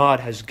ministry that God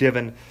has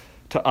given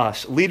to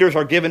us. Leaders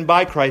are given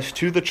by Christ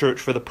to the church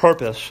for the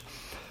purpose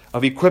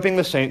of equipping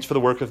the saints for the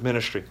work of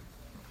ministry.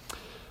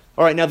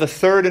 All right, now the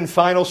third and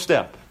final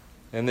step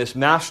in this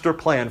master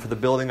plan for the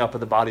building up of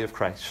the body of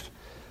Christ.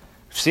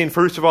 We've seen,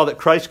 first of all, that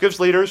Christ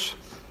gives leaders.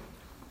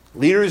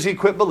 Leaders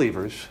equip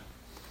believers.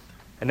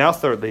 And now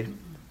thirdly,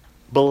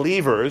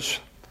 believers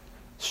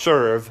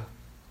serve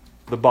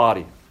the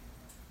body.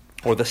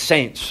 Or the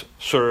saints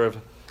serve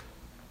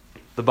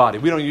the body.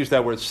 We don't use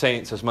that word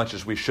saints as much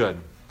as we should.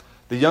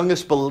 The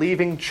youngest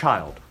believing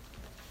child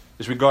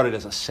is regarded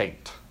as a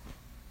saint.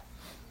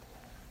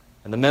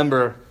 And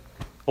the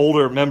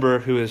older member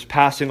who is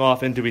passing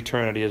off into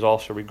eternity is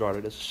also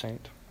regarded as a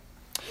saint.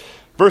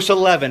 Verse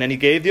 11, and he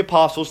gave the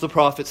apostles, the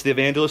prophets, the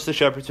evangelists, the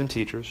shepherds, and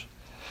teachers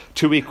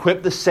to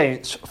equip the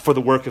saints for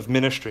the work of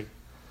ministry,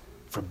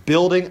 for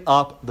building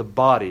up the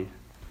body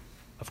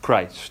of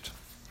Christ.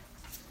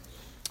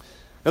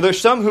 Now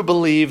there's some who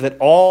believe that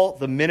all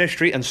the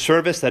ministry and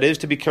service that is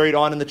to be carried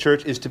on in the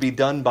church is to be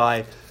done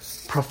by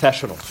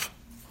professionals.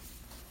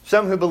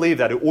 Some who believe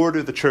that, who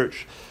order the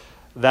church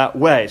that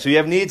way. So you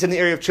have needs in the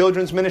area of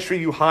children's ministry,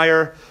 you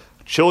hire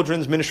a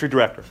children's ministry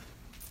director.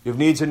 You have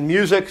needs in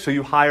music, so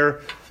you hire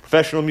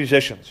professional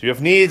musicians. You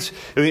have needs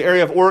in the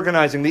area of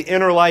organizing the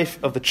inner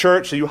life of the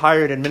church, so you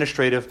hire an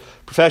administrative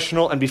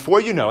professional. And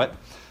before you know it,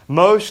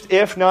 most,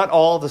 if not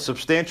all, the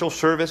substantial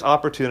service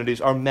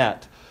opportunities are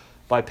met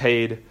by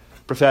paid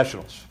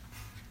professionals.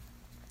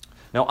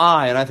 Now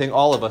I think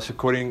all of us,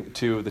 according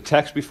to the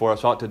text before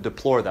us, ought to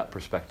deplore that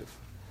perspective.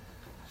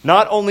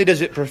 Not only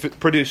does it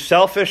produce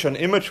selfish and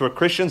immature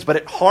Christians, but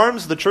it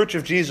harms the Church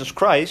of Jesus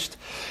Christ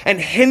and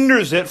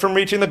hinders it from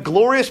reaching the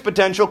glorious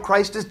potential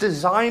Christ has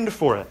designed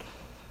for it.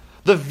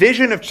 The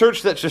vision of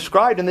church that's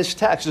described in this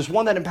text is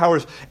one that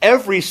empowers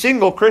every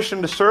single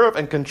Christian to serve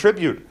and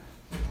contribute.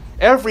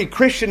 Every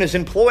Christian is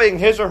employing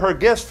his or her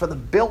gifts for the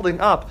building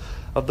up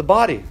of the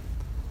body.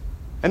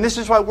 And this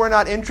is why we're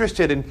not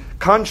interested in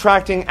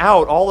contracting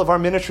out all of our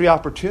ministry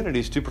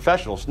opportunities to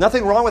professionals.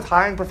 Nothing wrong with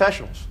hiring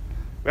professionals.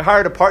 We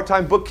hired a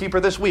part-time bookkeeper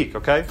this week,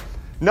 okay?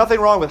 Nothing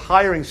wrong with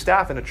hiring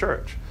staff in a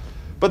church.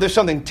 But there's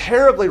something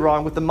terribly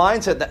wrong with the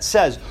mindset that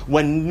says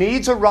when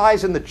needs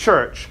arise in the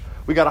church,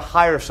 we got to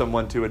hire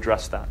someone to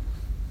address that.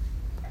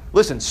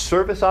 Listen,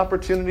 service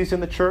opportunities in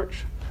the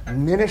church,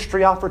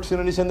 ministry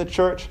opportunities in the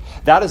church,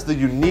 that is the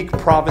unique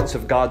province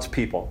of God's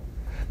people.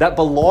 That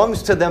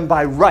belongs to them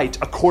by right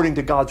according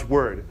to God's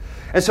word.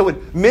 And so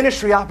when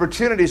ministry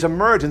opportunities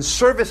emerge and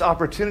service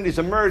opportunities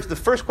emerge, the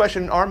first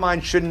question in our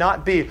mind should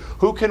not be,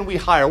 who can we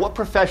hire? What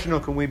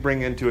professional can we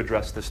bring in to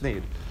address this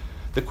need?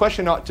 The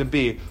question ought to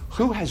be,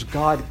 who has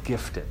God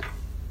gifted?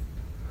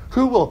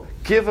 Who will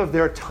give of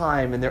their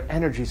time and their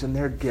energies and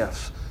their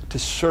gifts to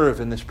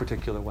serve in this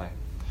particular way?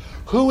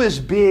 Who is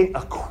being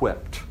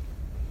equipped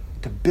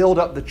to build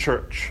up the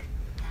church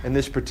in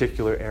this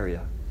particular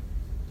area?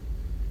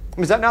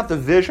 Is that not the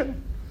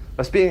vision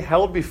that's being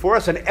held before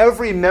us in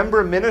every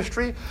member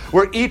ministry,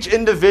 where each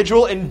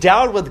individual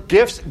endowed with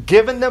gifts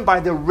given them by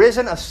the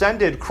risen,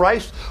 ascended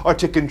Christ are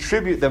to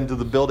contribute them to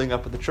the building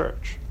up of the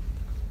church?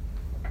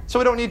 So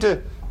we don't need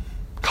to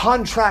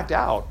contract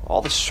out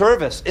all the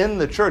service in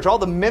the church, all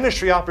the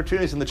ministry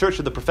opportunities in the church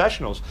to the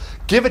professionals.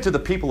 Give it to the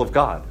people of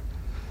God,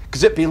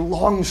 because it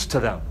belongs to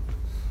them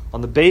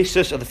on the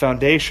basis of the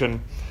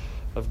foundation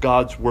of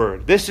God's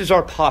word. This is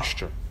our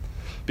posture,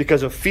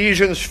 because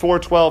Ephesians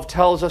 4:12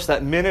 tells us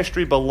that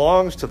ministry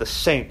belongs to the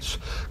saints.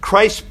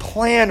 Christ's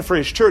plan for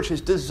his church,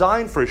 his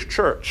design for his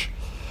church,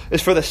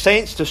 is for the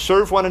saints to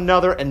serve one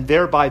another and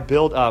thereby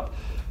build up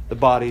the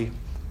body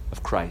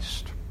of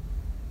Christ.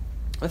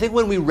 I think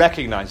when we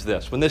recognize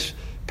this, when this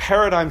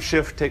paradigm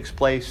shift takes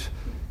place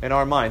in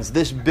our minds,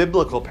 this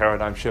biblical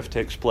paradigm shift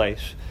takes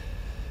place,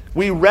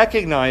 we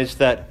recognize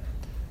that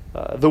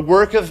the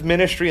work of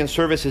ministry and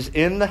service is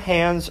in the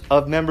hands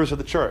of members of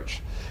the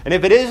church. And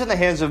if it is in the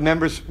hands of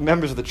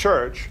members of the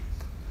church,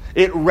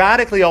 it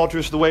radically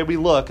alters the way we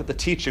look at the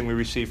teaching we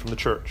receive from the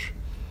church.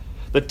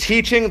 The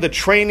teaching, the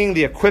training,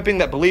 the equipping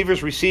that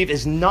believers receive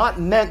is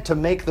not meant to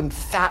make them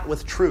fat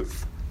with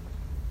truth.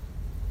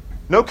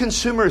 No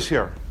consumers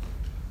here.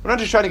 We're not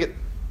just trying to get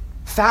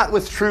fat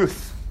with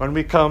truth when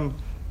we come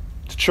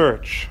to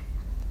church.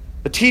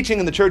 The teaching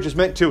in the church is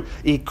meant to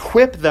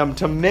equip them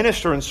to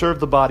minister and serve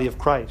the body of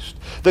Christ.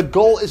 The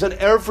goal is an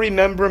every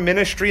member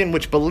ministry in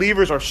which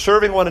believers are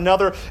serving one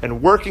another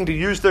and working to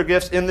use their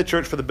gifts in the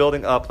church for the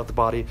building up of the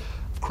body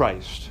of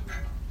Christ.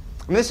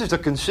 And this is a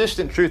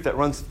consistent truth that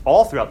runs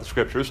all throughout the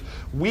Scriptures.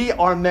 We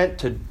are meant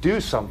to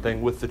do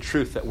something with the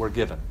truth that we're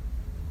given.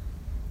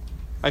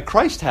 And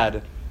Christ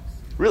had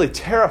really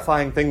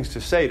terrifying things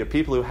to say to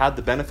people who had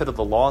the benefit of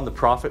the law and the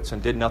prophets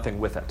and did nothing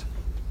with it.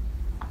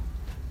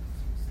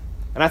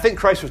 And I think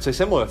Christ would say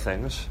similar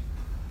things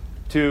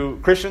to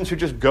Christians who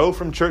just go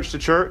from church to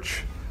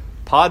church,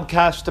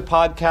 podcast to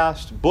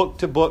podcast, book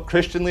to book,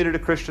 Christian leader to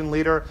Christian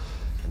leader,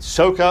 and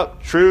soak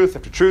up truth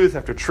after truth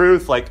after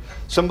truth, like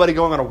somebody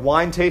going on a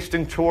wine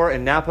tasting tour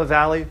in Napa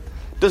Valley,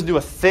 doesn't do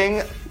a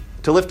thing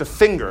to lift a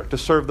finger to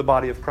serve the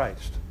body of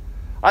Christ.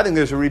 I think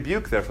there's a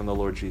rebuke there from the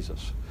Lord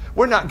Jesus.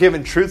 We're not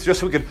given truth just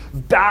so we can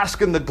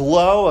bask in the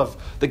glow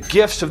of the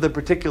gifts of the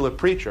particular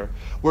preacher.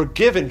 We're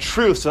given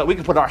truth so that we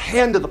can put our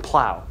hand to the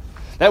plow,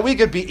 that we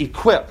could be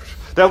equipped,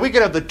 that we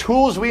could have the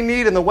tools we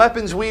need and the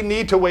weapons we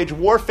need to wage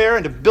warfare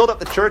and to build up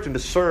the church and to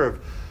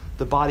serve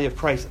the body of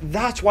Christ.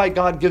 That's why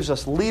God gives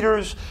us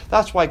leaders.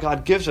 That's why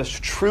God gives us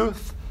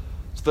truth,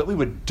 so that we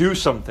would do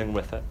something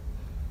with it,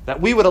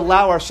 that we would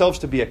allow ourselves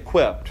to be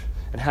equipped,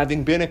 and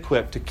having been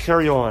equipped, to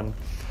carry on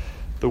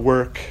the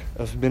work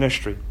of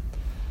ministry.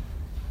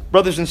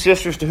 Brothers and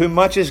sisters, to whom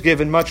much is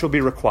given, much will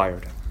be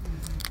required.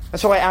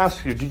 And so I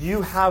ask you, do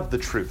you have the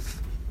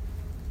truth?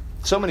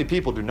 So many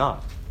people do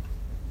not.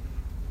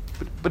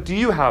 But do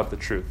you have the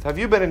truth? Have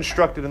you been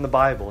instructed in the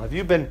Bible? Have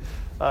you been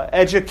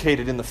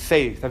educated in the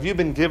faith? Have you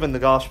been given the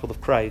gospel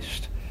of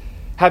Christ?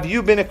 Have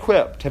you been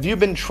equipped? Have you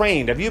been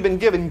trained? Have you been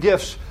given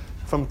gifts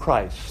from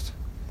Christ?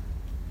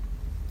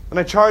 And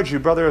I charge you,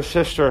 brother or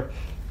sister,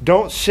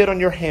 don't sit on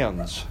your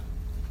hands.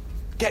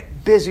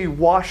 Get busy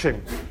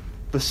washing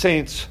the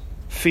saints'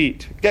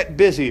 feet. Get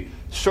busy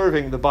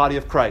serving the body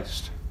of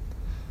Christ.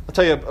 I'll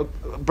tell you,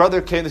 a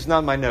brother came, this is not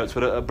in my notes,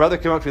 but a brother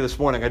came up to me this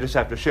morning, I just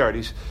have to share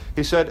it.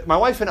 He said, my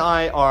wife and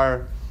I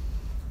are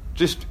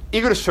just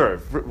eager to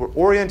serve. We're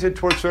oriented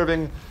towards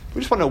serving.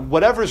 We just want to know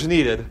whatever's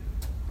needed,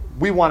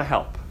 we want to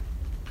help.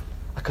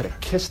 I could have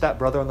kissed that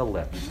brother on the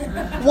lips.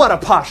 What a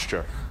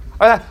posture.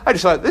 I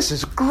just thought, this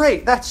is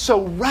great. That's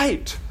so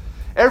right.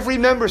 Every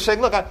member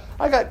saying, look,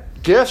 I got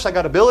gifts, I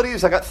got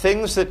abilities, I got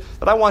things that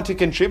I want to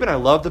contribute. I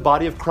love the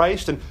body of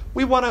Christ, and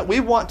we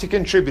want to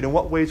contribute in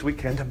what ways we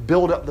can to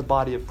build up the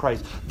body of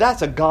Christ.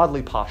 That's a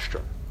godly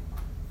posture.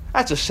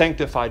 That's a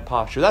sanctified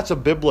posture. That's a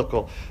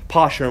biblical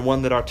posture, and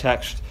one that our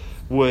text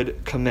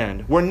would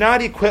commend. We're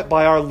not equipped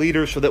by our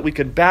leaders so that we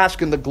could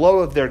bask in the glow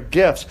of their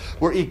gifts.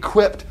 We're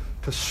equipped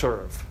to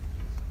serve.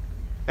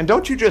 And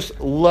don't you just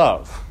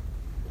love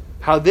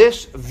how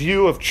this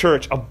view of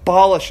church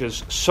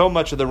abolishes so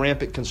much of the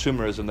rampant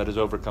consumerism that has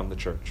overcome the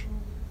church?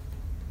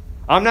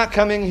 I'm not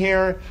coming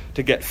here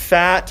to get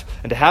fat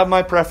and to have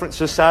my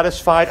preferences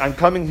satisfied. I'm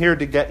coming here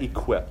to get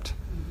equipped,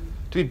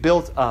 to be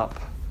built up,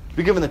 to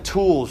be given the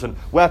tools and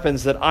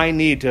weapons that I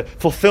need to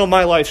fulfill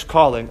my life's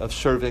calling of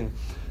serving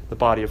the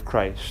body of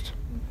Christ.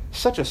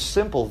 Such a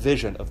simple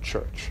vision of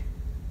church.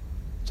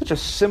 Such a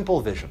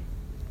simple vision.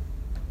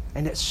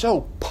 And it's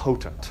so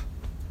potent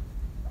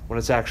when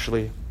it's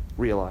actually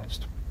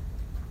realized.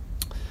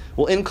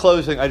 Well, in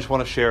closing, I just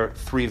want to share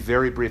 3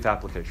 very brief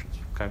applications.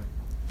 Okay,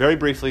 very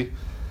briefly,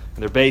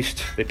 and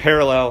they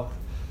parallel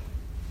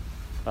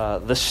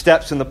the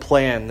steps in the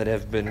plan that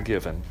have been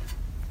given.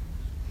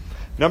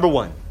 Number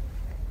 1,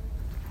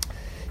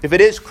 if it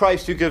is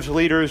Christ who gives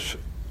leaders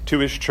to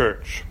his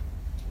church,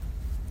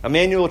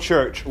 Emmanuel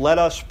Church, let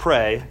us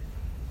pray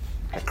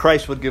that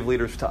Christ would give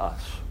leaders to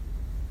us.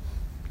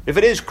 If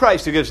it is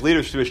Christ who gives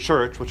leaders to his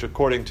church, which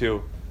according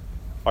to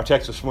our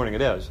text this morning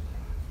it is,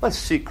 let's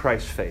seek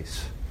Christ's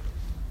face.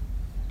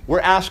 We're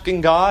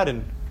asking God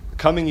in the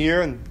coming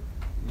year and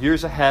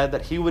years ahead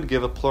that he would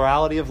give a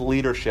plurality of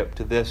leadership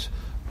to this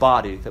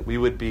body, that we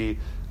would be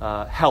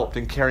helped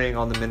in carrying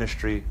on the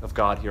ministry of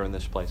God here in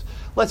this place.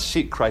 Let's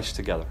seek Christ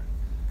together.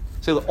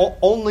 Say,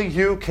 only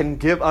you can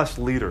give us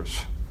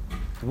leaders.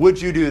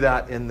 Would you do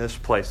that in this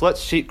place? Let's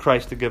seek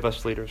Christ to give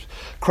us leaders.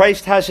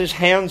 Christ has his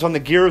hands on the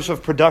gears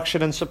of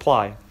production and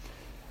supply.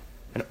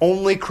 And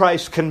only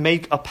Christ can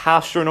make a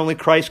pastor, and only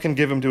Christ can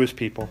give him to his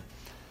people.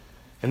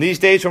 In these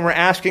days when we're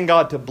asking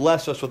God to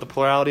bless us with a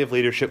plurality of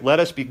leadership, let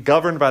us be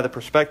governed by the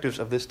perspectives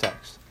of this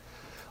text.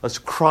 Let's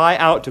cry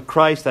out to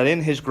Christ that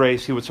in his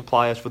grace he would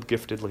supply us with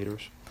gifted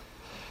leaders.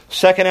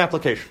 Second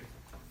application.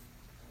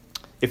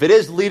 If it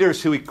is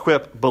leaders who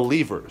equip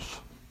believers,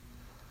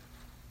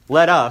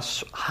 let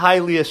us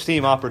highly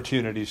esteem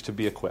opportunities to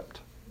be equipped.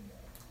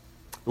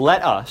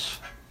 Let us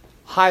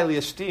highly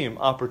esteem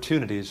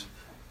opportunities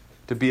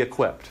to be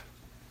equipped.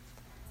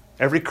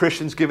 Every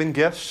Christian's given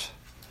gifts.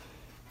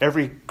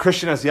 Every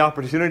Christian has the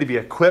opportunity to be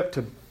equipped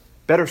to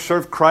better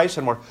serve Christ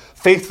and more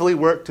faithfully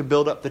work to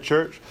build up the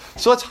church.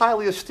 So let's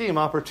highly esteem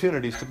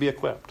opportunities to be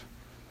equipped.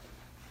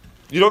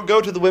 You don't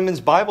go to the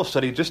women's Bible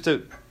study just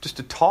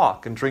to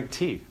talk and drink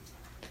tea.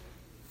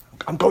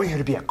 I'm going here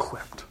to be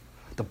equipped.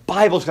 The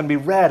Bible is going to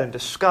be read and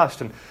discussed,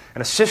 and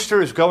a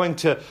sister is going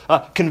to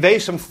convey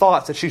some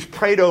thoughts that she's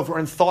prayed over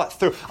and thought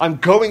through. I'm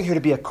going here to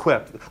be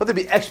equipped. Let there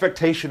be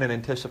expectation and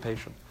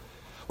anticipation.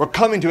 We're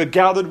coming to a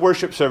gathered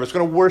worship service,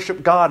 going to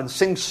worship God and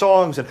sing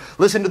songs and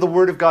listen to the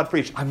Word of God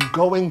preached. I'm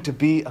going to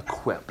be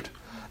equipped.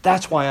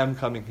 That's why I'm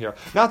coming here.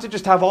 Not to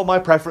just have all my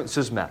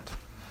preferences met.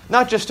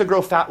 Not just to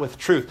grow fat with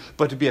truth,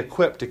 but to be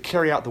equipped to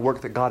carry out the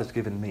work that God has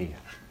given me.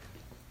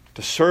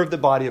 To serve the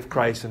body of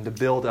Christ and to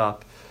build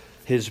up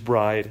His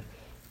bride,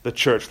 the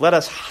church. Let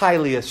us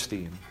highly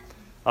esteem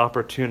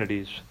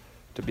opportunities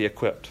to be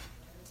equipped.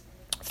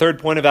 Third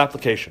point of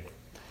application.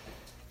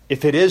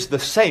 If it is the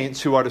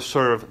saints who are to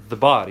serve the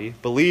body,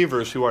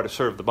 believers who are to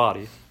serve the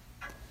body,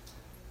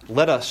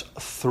 let us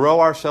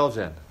throw ourselves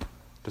in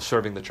to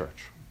serving the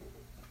church.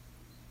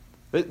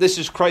 This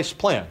is Christ's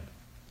plan.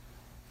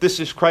 This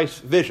is Christ's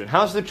vision.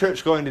 How's the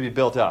church going to be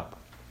built up?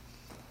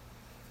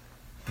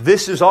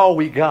 This is all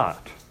we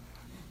got.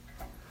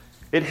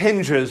 It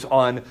hinges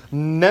on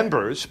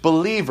members,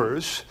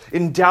 believers,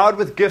 endowed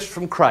with gifts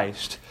from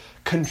Christ,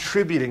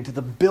 contributing to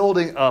the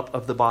building up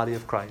of the body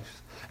of Christ.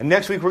 And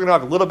next week we're going to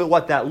have a little bit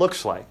what that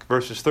looks like,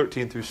 verses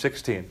 13 through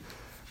 16.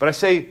 But I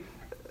say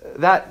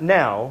that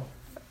now,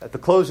 at the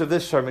close of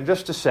this sermon,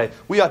 just to say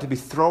we ought to be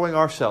throwing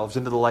ourselves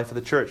into the life of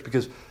the church.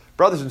 Because,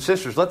 brothers and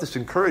sisters, let this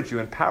encourage you,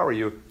 empower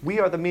you. We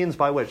are the means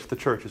by which the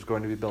church is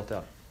going to be built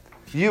up.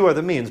 You are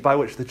the means by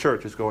which the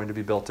church is going to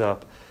be built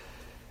up.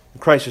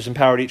 Christ has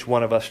empowered each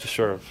one of us to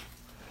serve.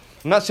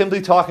 I'm not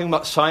simply talking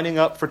about signing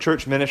up for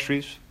church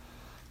ministries.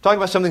 I'm talking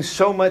about something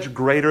so much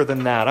greater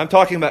than that. I'm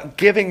talking about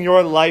giving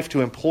your life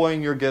to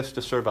employing your gifts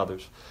to serve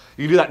others.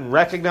 You do that in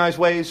recognized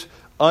ways,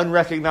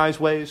 unrecognized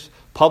ways,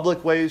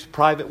 public ways,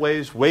 private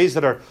ways, ways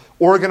that are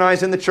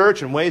organized in the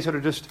church and ways that are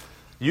just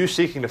you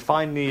seeking to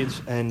find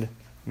needs and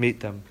meet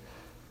them.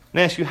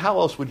 And I ask you, how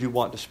else would you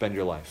want to spend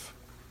your life?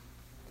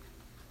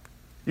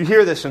 You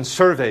hear this in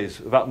surveys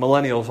about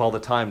millennials all the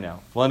time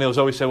now. Millennials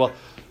always say, well,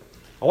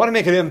 I want to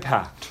make an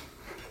impact.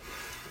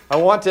 I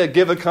want to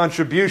give a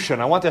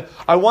contribution. I want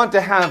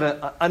to have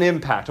an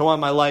impact. I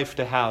want my life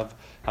to have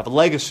a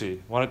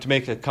legacy. I want it to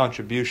make a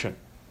contribution.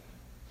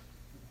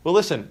 Well,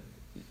 listen,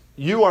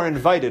 you are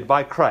invited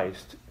by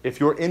Christ, if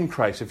you're in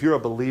Christ, if you're a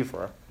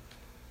believer,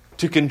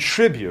 to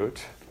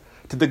contribute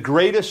to the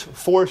greatest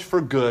force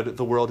for good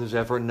the world has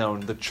ever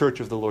known, the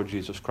church of the Lord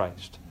Jesus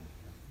Christ.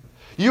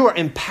 You are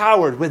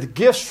empowered with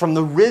gifts from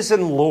the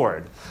risen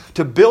Lord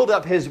to build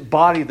up His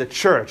body, the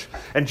church.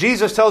 And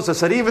Jesus tells us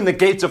that even the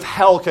gates of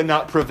hell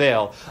cannot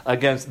prevail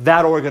against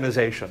that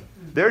organization.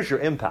 There's your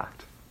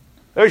impact.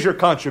 There's your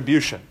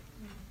contribution.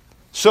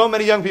 So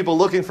many young people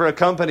looking for a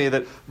company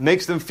that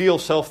makes them feel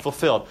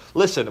self-fulfilled.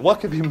 Listen,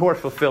 what could be more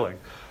fulfilling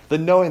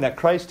than knowing that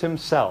Christ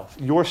Himself,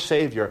 your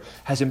Savior,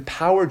 has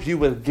empowered you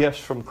with gifts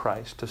from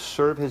Christ to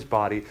serve His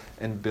body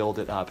and build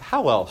it up?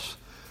 How else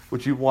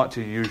would you want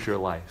to use your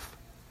life?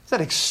 Isn't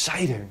that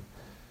exciting?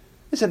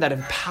 Isn't that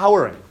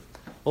empowering?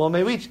 Well,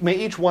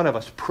 may each one of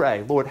us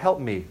pray, Lord, help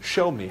me,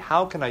 show me,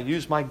 how can I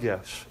use my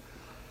gifts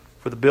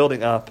for the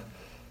building up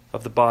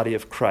of the body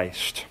of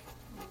Christ?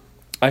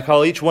 I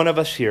call each one of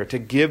us here to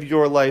give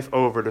your life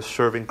over to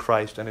serving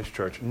Christ and His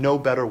church. No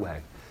better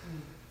way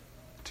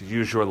to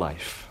use your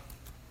life.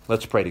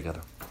 Let's pray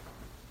together.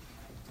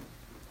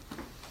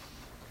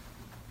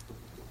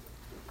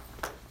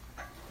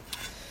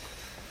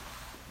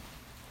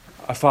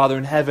 Our Father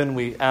in heaven,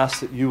 we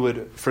ask that you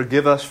would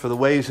forgive us for the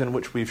ways in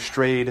which we've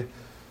strayed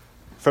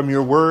from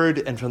your word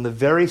and from the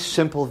very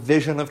simple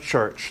vision of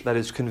church that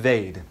is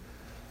conveyed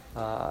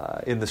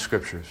in the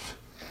Scriptures.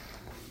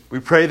 We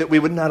pray that we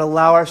would not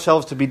allow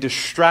ourselves to be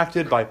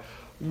distracted by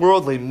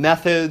worldly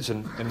methods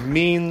and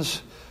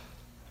means,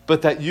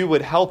 but that you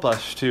would help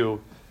us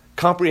to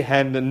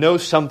comprehend and know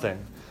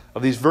something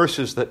of these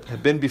verses that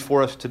have been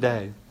before us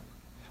today.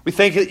 We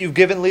thank you that you've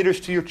given leaders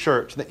to your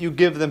church, and that you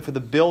give them for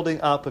the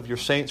building up of your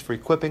saints, for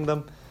equipping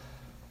them,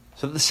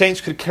 so that the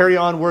saints could carry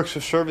on works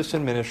of service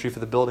and ministry for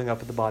the building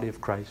up of the body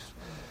of Christ.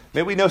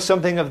 May we know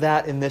something of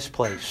that in this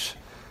place.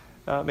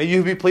 May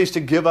you be pleased to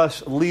give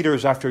us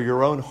leaders after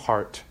your own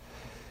heart.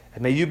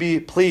 And may you be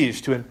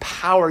pleased to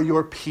empower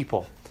your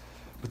people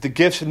with the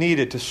gifts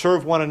needed to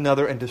serve one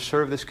another and to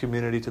serve this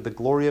community to the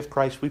glory of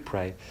Christ, we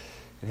pray.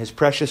 In His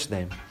precious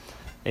name,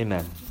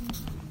 amen.